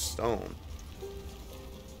Sword of Stone,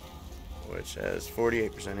 which has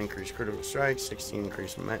 48% increased critical strike, 16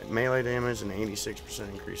 increased melee damage, and 86%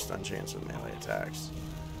 increased stun chance with melee attacks.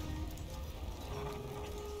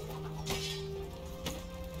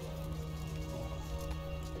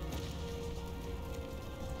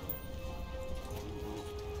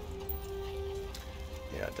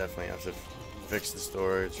 Yeah, definitely have to fix the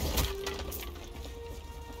storage.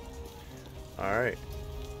 Alright.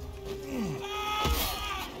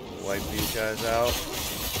 Wipe these guys out.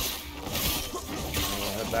 And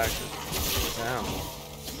we'll head back to town.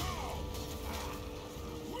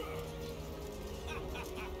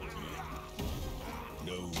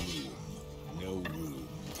 No room. No room.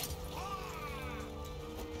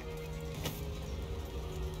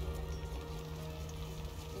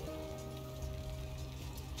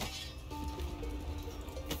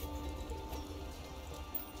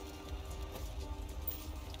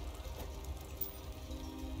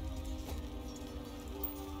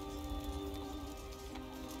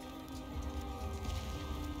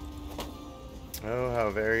 Oh, how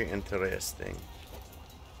very interesting.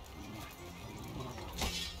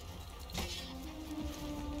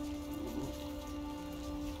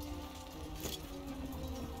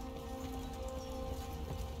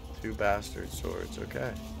 Two Bastard Swords,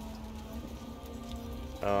 okay.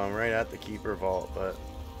 I'm right at the Keeper Vault, but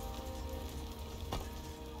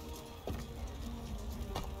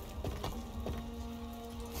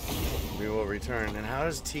we will return. And how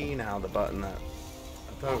is T now the button that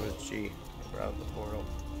I thought it was G for out the portal?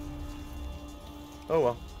 Oh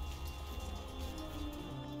well.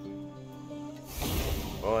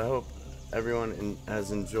 Well, I hope everyone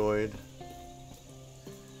has enjoyed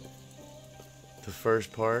the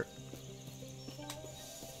first part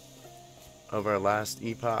of our last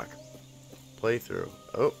Epoch playthrough.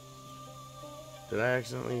 Oh, did I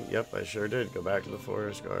accidentally? Yep, I sure did. Go back to the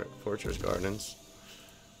Fortress Gardens.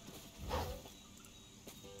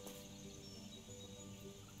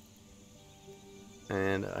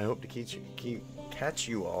 And I hope to catch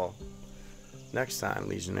you all next time,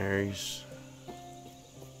 Legionaries.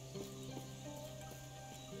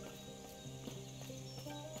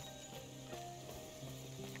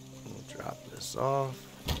 We'll drop this off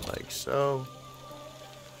like so.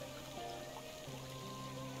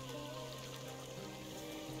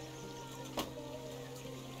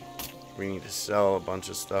 We need to sell a bunch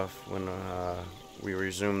of stuff when we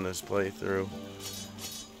resume this playthrough.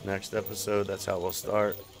 Next episode, that's how we'll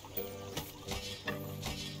start.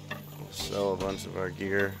 We'll sell a bunch of our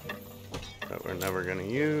gear that we're never going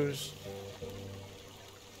to use.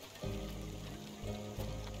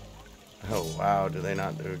 Oh wow, do they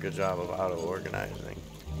not do a good job of auto-organizing.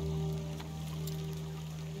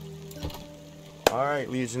 Alright,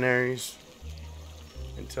 Legionaries.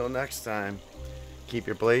 Until next time, keep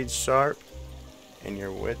your blades sharp and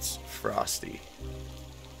your wits frosty.